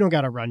 but you don't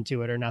got to run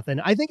to it or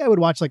nothing. I think I would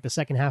watch like the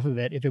second half of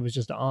it if it was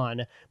just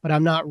on, but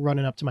I'm not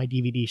running up to my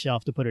DVD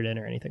shelf to put it in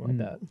or anything like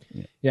that.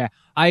 Yeah,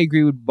 I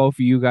agree with both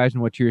of you guys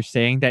and what you're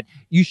saying, that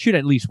you should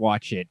at least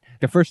watch it.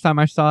 The first time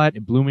I saw it,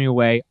 it blew me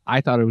away.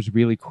 I thought it was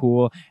really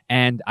cool,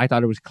 and I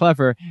thought it was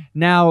clever.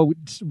 Now,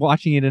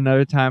 watching it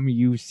another time,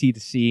 you see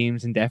the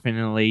seams and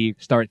definitely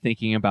start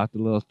thinking about the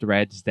little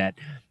threads that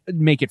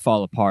make it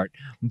fall apart.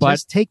 But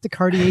just take the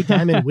Cartier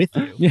diamond with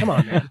you. Come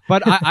on, man.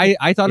 But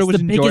I thought it was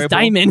the enjoyable. biggest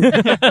diamond.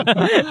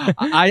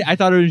 I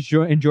thought it was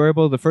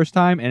enjoyable the first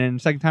time, and then the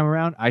second time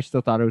around, I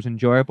still thought it was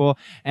enjoyable.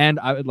 And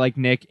I would like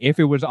Nick, if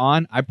it was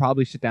on, I'd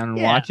probably sit down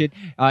and watch it.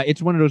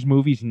 It's one of those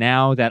movies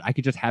now that I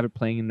could just have it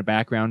playing in the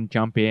background,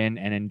 jump in,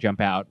 and then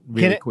jump out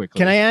really quickly.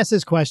 Can I ask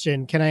this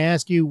question? Can I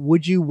ask you,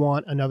 would you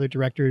want another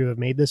director to have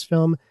made this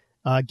film?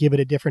 Give it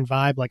a different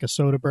vibe, like a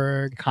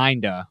Soderbergh?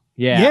 Kinda.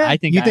 Yeah, I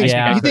think. You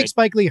I think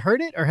Spike Lee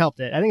hurt it or helped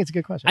it? I think it's a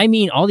good question. I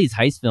mean, all these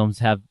heist films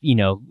have,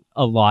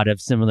 a lot of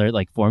similar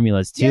like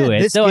formulas to it.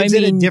 This So gives I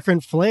mean, it a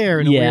different flair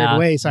in a weird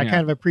way. So I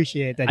kind of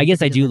appreciate that. I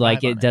guess I do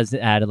like it. Does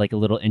add like a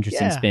little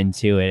interesting spin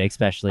to it,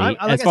 especially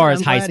as far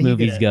as heist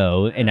movies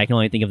go. And I can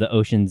only think of the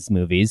Ocean's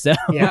movies. So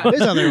yeah,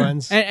 there's other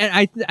ones.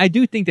 And I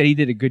do think that he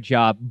did a good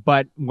job.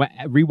 But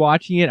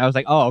rewatching it, I was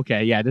like, oh,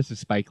 okay, yeah, this is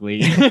Spike Lee.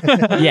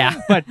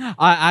 Yeah, but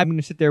I'm going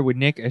to sit there with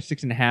Nick at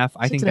 6.5.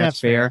 I think that's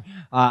fair.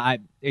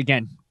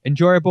 Again,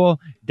 enjoyable.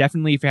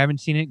 Definitely, if you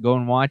haven't seen it, go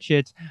and watch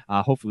it.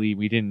 Hopefully,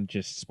 we didn't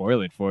just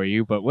spoil it for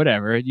you, but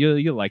whatever.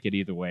 You'll like it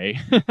either way.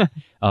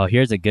 Oh,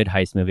 here's a good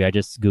heist movie. I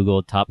just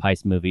Googled top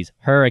heist movies.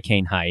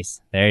 Hurricane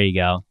Heist. There you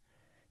go.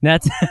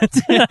 That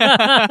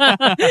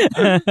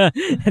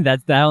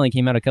only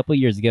came out a couple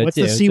years ago. What's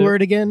the C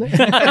word again?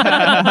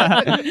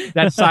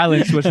 That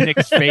silence was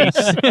Nick's face.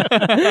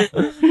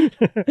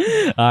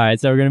 All right,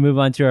 so we're gonna move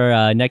on to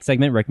our next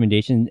segment,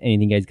 recommendation.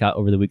 Anything you guys caught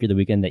over the week or the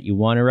weekend that you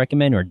want to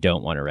recommend or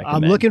don't want to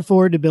recommend? I'm looking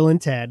forward to Bill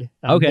and Ted.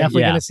 I'm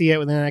definitely yeah. going to see it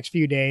within the next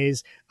few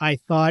days. I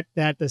thought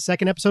that the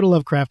second episode of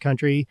Lovecraft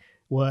Country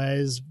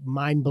was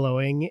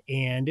mind-blowing,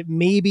 and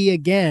maybe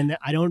again,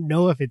 I don't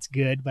know if it's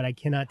good, but I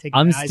cannot take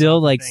my eyes still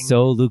off like the thing.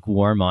 so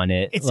lukewarm on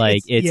it.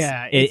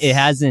 It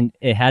hasn't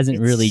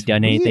really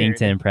done anything weird.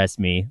 to impress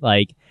me.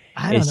 Like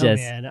I don't it's know,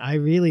 just man. I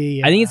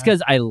really I think it's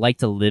because I like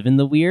to live in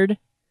the weird.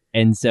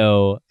 And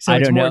so I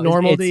it's don't more know.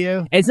 normal to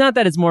you? It's not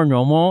that it's more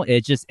normal.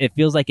 It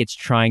feels like it's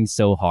trying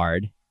so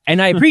hard. And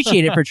I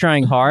appreciate it for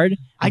trying hard,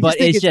 but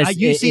think it's just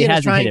you see it it as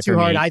hasn't trying hit it too for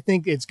hard. me. I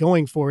think it's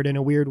going for it in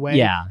a weird way.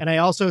 Yeah. And I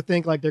also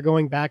think like they're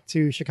going back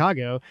to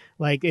Chicago.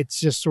 Like it's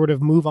just sort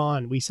of move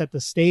on. We set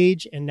the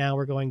stage and now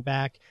we're going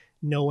back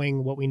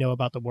knowing what we know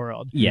about the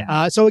world.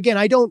 Yeah. So again,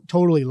 I don't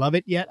totally love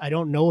it yet. I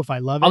don't know if I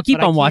love it. I'll keep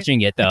on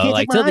watching it though.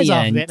 Like till the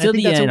end. Till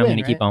the end, I'm going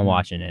to keep on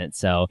watching it.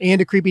 So and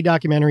a creepy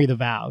documentary, The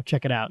Vow.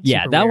 Check it out.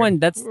 Yeah, Super that weird. one.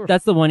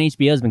 That's the one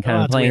HBO's been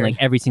kind of playing weird.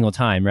 like every single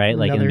time, right?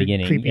 Like in the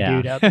beginning. Creepy yeah.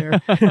 dude out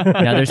there.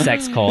 Another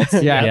sex cult.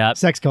 Yeah.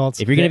 Sex cults.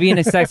 If you're going to be in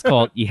a sex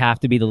cult, you have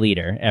to be the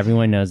leader.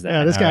 Everyone knows that.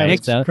 Yeah, this guy.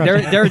 Right? So,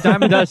 they're a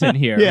dime a dozen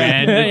here,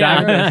 man.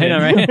 I know,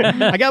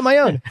 right? I got my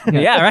own.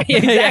 Yeah, right.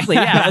 Exactly.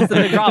 Yeah, that's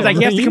the big problem. It's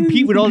like you have to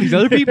compete with all these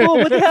other people.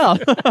 What the hell?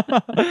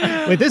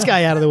 With this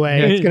guy out of the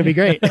way, it's going to be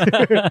great.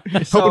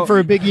 Hoping for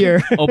a big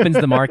year. Opens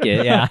the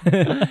market, yeah.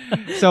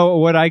 So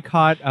what I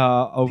caught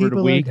over People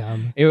the are week,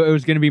 dumb. it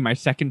was going to be my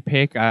second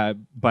pick,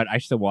 but I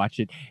still watch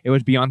it. It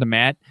was Beyond the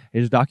Mat.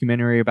 It's a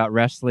documentary about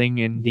wrestling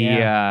in the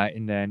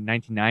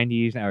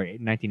 1990s or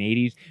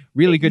 1980s.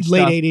 Really good Late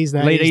stuff. 80s,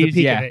 90s, Late the 80s,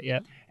 peak yeah. of it, yeah.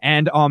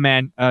 And oh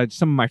man,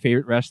 some of my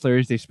favorite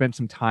wrestlers. They spent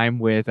some time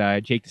with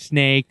Jake the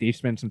Snake. They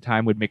spent some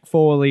time with Mick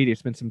Foley. They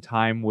spent some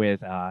time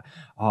with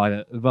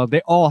well,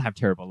 they all have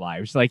terrible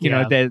lives. Like you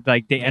know,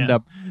 they end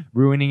up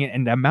ruining it.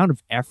 And the amount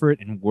of effort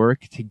and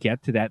work to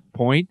get to that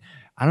point,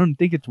 I don't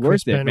think it's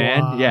worth it,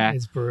 man. Yeah,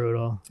 it's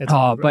brutal. It's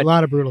but a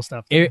lot of brutal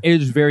stuff. It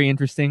is very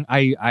interesting.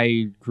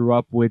 I grew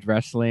up with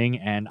wrestling,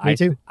 and Me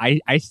too.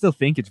 I still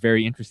think it's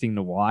very interesting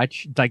to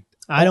watch. Like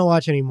I don't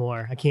watch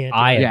anymore. I can't.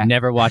 I have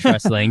never watched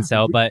wrestling,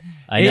 but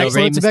I know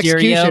Rey Excellence of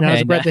Execution. Mysterio. How's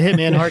And, Bret the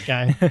Hitman Hart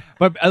guy?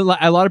 But a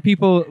lot of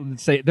people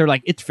say they're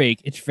like, it's fake.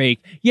 It's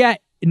fake. Yeah.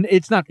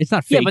 It's not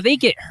fake. yeah, but they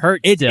get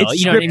hurt still. It's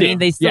You know what I scripted. mean?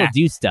 They still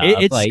do stuff.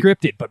 It's like,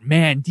 scripted, but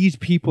man, these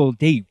people,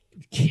 they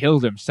kill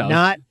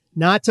themselves.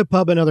 Not to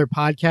pub another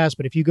podcast,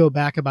 but if you go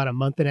back about a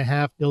month and a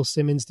half, Bill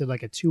Simmons did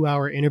like a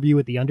 2-hour interview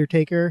with The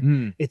Undertaker.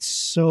 It's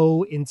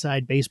so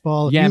inside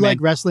baseball. If you like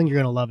wrestling, you're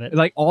going to love it.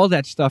 Like all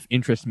that stuff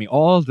interests me.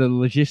 All the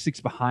logistics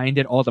behind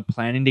it, all the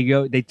planning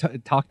they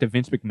talked to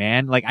Vince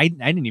McMahon. Like I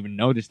didn't even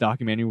know this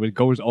documentary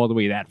goes all the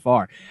way that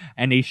far.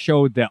 And they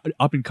showed the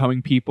up and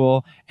coming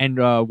people, and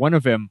one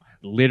of them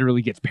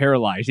literally gets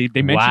paralyzed.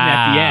 They mentioned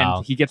at the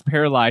end he gets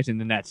paralyzed,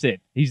 and then that's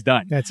it. He's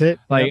done. That's it.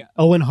 Like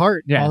Owen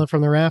Hart falling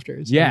from the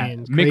rafters. Yeah, I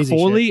mean, Mick crazy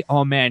Foley. shit.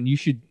 Oh man, you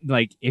should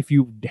like if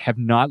you have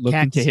not looked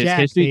Cactus into his Jack,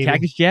 history. baby.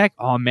 Cactus Jack.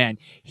 Oh man,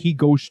 he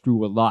goes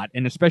through a lot,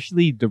 and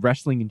especially the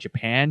wrestling in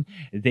Japan,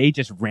 they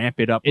just ramp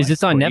it up. Is like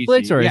this on crazy.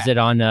 Netflix or Yeah. is it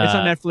on? It's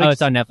on Netflix. Oh,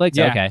 it's on Netflix.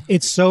 Yeah. Okay.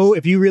 It's so,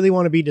 if you really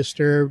want to be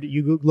disturbed,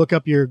 you look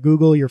up your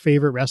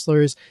favorite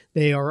wrestlers.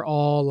 They are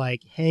all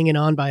like hanging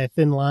on by a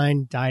thin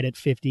line, died at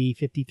 50,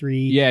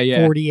 53,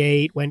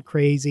 48, went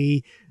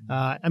crazy.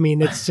 I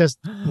mean, it's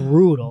just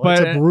brutal. But,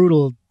 it's a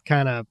brutal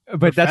kind of.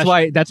 But that's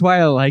why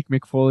I like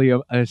Mick Foley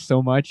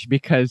so much,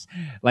 because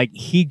like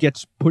he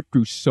gets put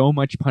through so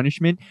much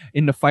punishment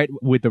in the fight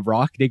with The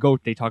Rock. They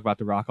talk about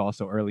The Rock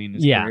also early in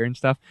his career and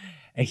stuff.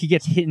 and he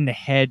gets hit in the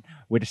head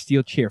with a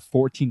steel chair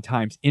 14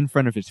 times in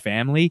front of his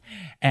family,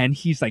 and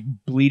he's like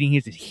bleeding. He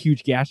has this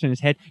huge gash on his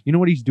head. You know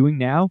what he's doing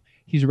now?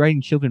 He's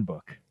writing children's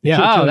book.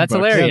 Yeah. Oh, that's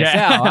hilarious.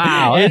 Yeah.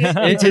 Wow.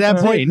 And to that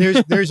point,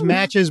 there's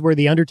matches where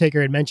the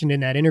Undertaker had mentioned in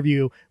that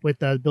interview with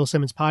the Bill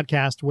Simmons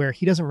podcast where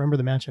he doesn't remember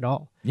the match at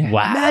all. Yeah.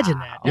 Wow. Imagine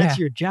that. That's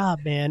your job,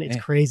 man. It's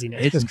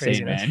craziness. It's just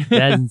insane, craziness. man.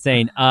 That's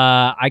insane.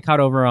 I caught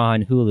over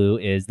on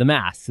Hulu is The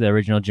Mask, the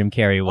original Jim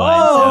Carrey one.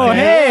 Oh, So,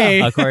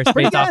 hey. Of course,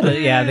 based off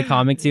the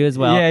comic too as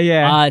well.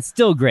 Yeah. It's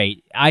still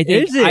great. I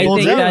think Is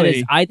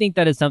it? I think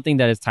that is something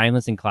that is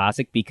timeless and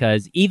classic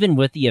because even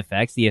with the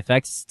effects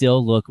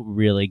still look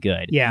really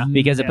good. Yeah.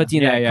 Because it puts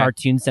you in that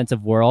cartoon sense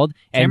of world.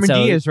 Cameron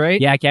Diaz, Diaz,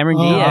 right? Yeah, Cameron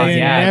Oh, Diaz. yeah,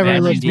 Yeah, never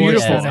Cameron looks Diaz.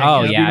 beautiful.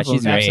 Oh, yeah, Beautiful.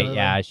 she's great. Absolutely.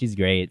 Yeah, she's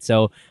great.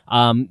 So,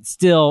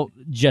 still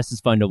just as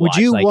fun to watch.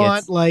 Would you like,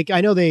 want, like,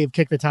 I know they've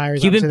kicked the tires.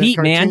 Cuban obviously, Pete,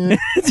 that man.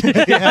 cartoon.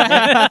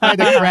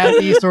 The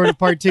crappy sort of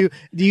part 2.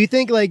 Do you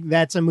think like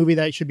that's a movie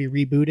that should be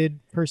rebooted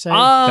per se?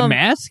 The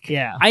Mask?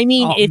 Yeah. I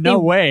mean, if no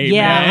way.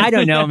 Yeah, man. I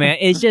don't know, man.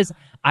 It's just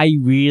I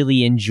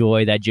really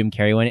enjoy that Jim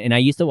Carrey one, and I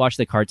used to watch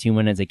the cartoon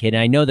one as a kid.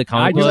 And I know the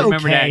comic I book. do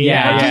remember that.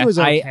 Yeah, Cartoon was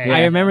okay.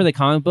 I remember the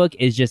comic book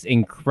is just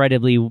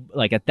incredibly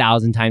like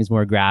 1,000 times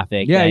more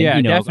graphic. Yeah, than, yeah,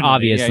 you know, definitely.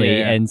 obviously,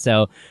 Yeah. and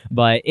so,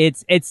 but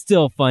it's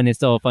still fun. It's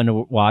still fun to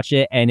watch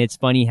it, and it's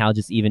funny how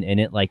just even in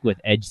it, like with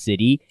Edge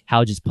City,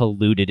 how just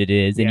polluted it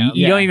is, and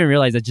you don't even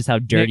realize that just how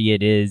dirty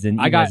it is. And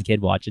even as a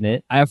kid watching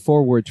it, I have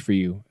 4 words for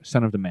you: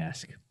 Son of the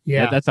Mask.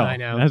 Yeah, that's all. I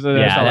know. That's all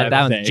that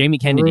I was say. Jamie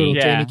Kennedy.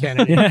 Brutal, Jamie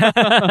Kennedy. It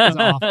was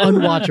awful.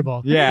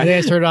 Unwatchable. Yeah. And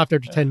they turned it off after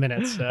 10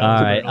 minutes. So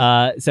All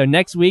right. So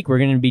next week we're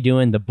going to be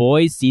doing The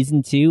Boys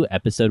Season 2,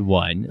 Episode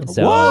 1.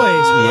 So,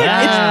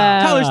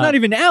 Yeah. Tyler's not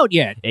even out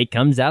yet. It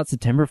comes out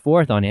September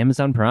 4th on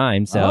Amazon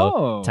Prime.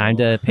 So time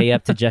to pay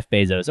up to Jeff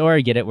Bezos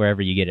or get it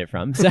wherever you get it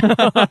from. So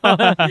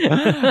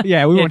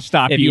Yeah, we won't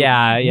stop you.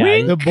 Yeah. The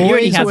He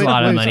already Boys has a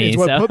lot of was money.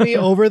 what So. put me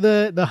over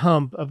the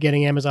hump of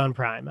getting Amazon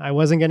Prime. I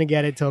wasn't going to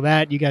get it till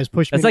that. You guys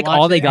pushed me That's to like watch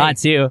all they it. got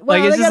too. Well,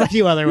 Like it's they just got a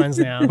few other ones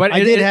now. But I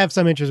it- did have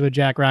some interest with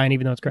Jack Ryan,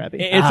 even though it's crappy.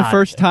 It's the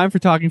first time for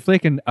Talking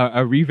Flick and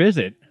a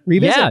revisit.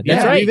 Revisit. Yeah,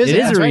 that's right. Revisit. It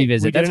is That's a right.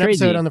 revisit. We did That's an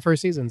episode crazy. on the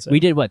first season. So. We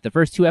did what? The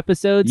first 2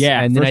 episodes?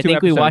 Yeah, And then I first 2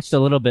 think we episodes. watched a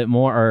little bit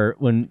more, or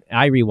when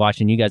I rewatched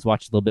and you guys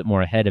watched a little bit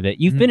more ahead of it.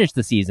 You finished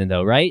the season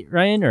though, right,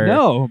 Ryan? Or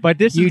No, but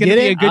this You is going to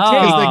did be it? a good Oh.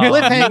 taste. the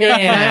cliffhanger,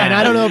 man. and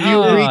I don't know if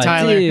you agree, Oh,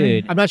 Tyler.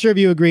 dude. I'm not sure if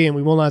you agree, and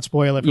we will not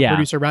spoil it for Yeah.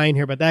 producer Ryan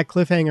here, but that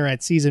cliffhanger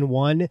at season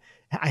 1,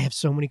 I have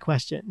so many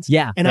questions.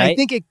 Yeah, And I right?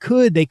 think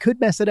they could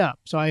mess it up.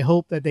 So I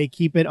hope that they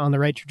keep it on the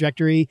right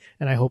trajectory,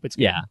 and I hope it's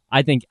good. Yeah,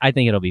 I think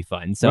it'll be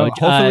fun. So Well,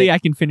 hopefully I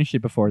can finish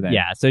it before then.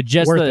 yeah. So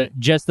just Worth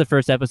the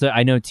first episode.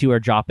 I know 2 are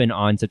dropping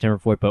on September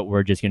 4th, but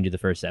we're just gonna do the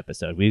first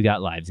episode. We've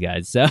got lives,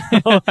 guys. So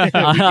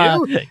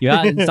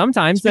yeah,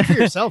 sometimes Speak for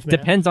yourself, man.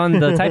 depends on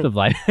the type of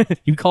life.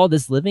 You call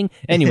this living?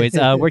 Anyways,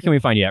 where can we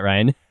find you at,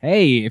 Ryan?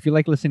 Hey, if you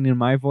like listening to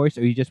my voice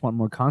or you just want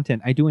more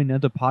content, I do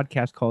another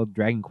podcast called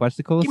Dragon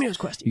Questicles. Give me those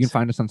questions. You can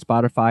find us on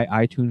Spotify,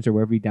 iTunes, or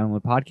wherever you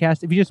download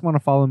podcasts. If you just want to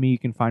follow me, you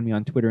can find me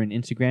on Twitter and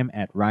Instagram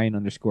at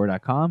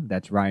Ryan_.com.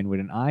 That's Ryan with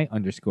an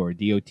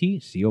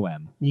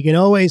I_DOTCOM. You can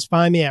always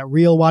find me at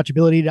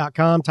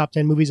realwatchability.com, top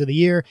 10 movies of the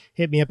year.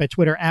 Hit me up at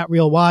Twitter at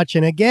realwatch.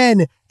 And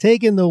again,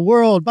 taking the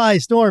world by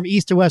storm,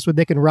 east to west with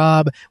Nick and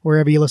Rob,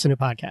 wherever you listen to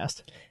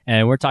podcasts.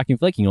 And we're Talking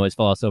Flick. You can always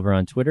follow us over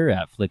on Twitter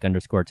at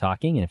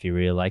Flick_talking. And if you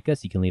really like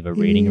us, you can leave a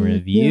rating and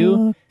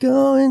review. You're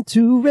going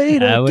to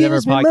rate it, Whatever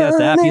gives me podcast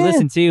app you money.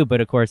 listen to,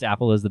 but of course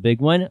Apple is the big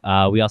one.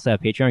 We also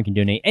have Patreon. You can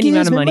donate any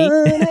amount of money.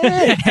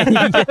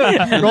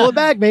 Roll it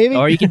back, baby.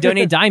 Or you can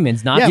donate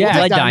diamonds, not we'll blood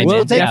take diamonds.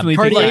 We'll take Definitely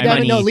Cartier take diamond.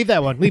 money. No, leave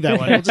that one. Leave that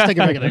one. We'll just take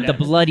a regular the diamond.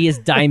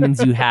 bloodiest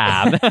diamonds you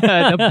have.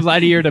 The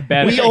bloodier the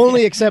better. We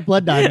only accept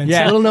blood diamonds.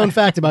 Yeah. Little known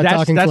fact about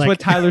Talking that's Flick. what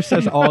Tyler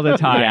says all the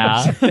time.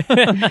 Yeah.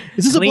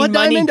 Is this a Clean blood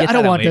money? diamond? Get I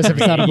don't that want away this if from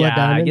it's not a me. blood Yeah,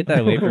 diamond. get that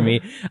away from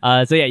me.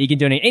 So yeah, you can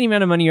donate any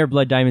amount of money or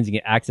blood diamonds and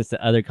get access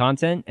to other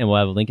content. And we'll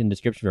have a link in the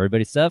description for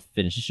everybody's stuff.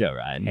 Finish the show,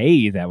 Ryan.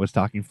 Hey, that was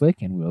Talking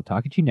Flick, and we'll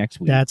talk at you next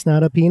week. That's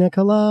not a pina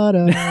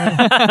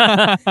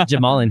colada.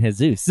 Jamal and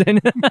Jesus.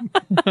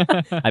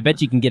 I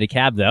bet you can get a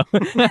cab though.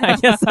 I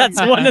guess that's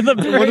one of the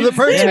perks. One of the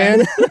perks,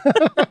 man.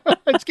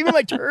 Just give me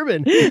my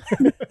turban.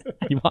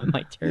 You want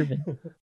my turban?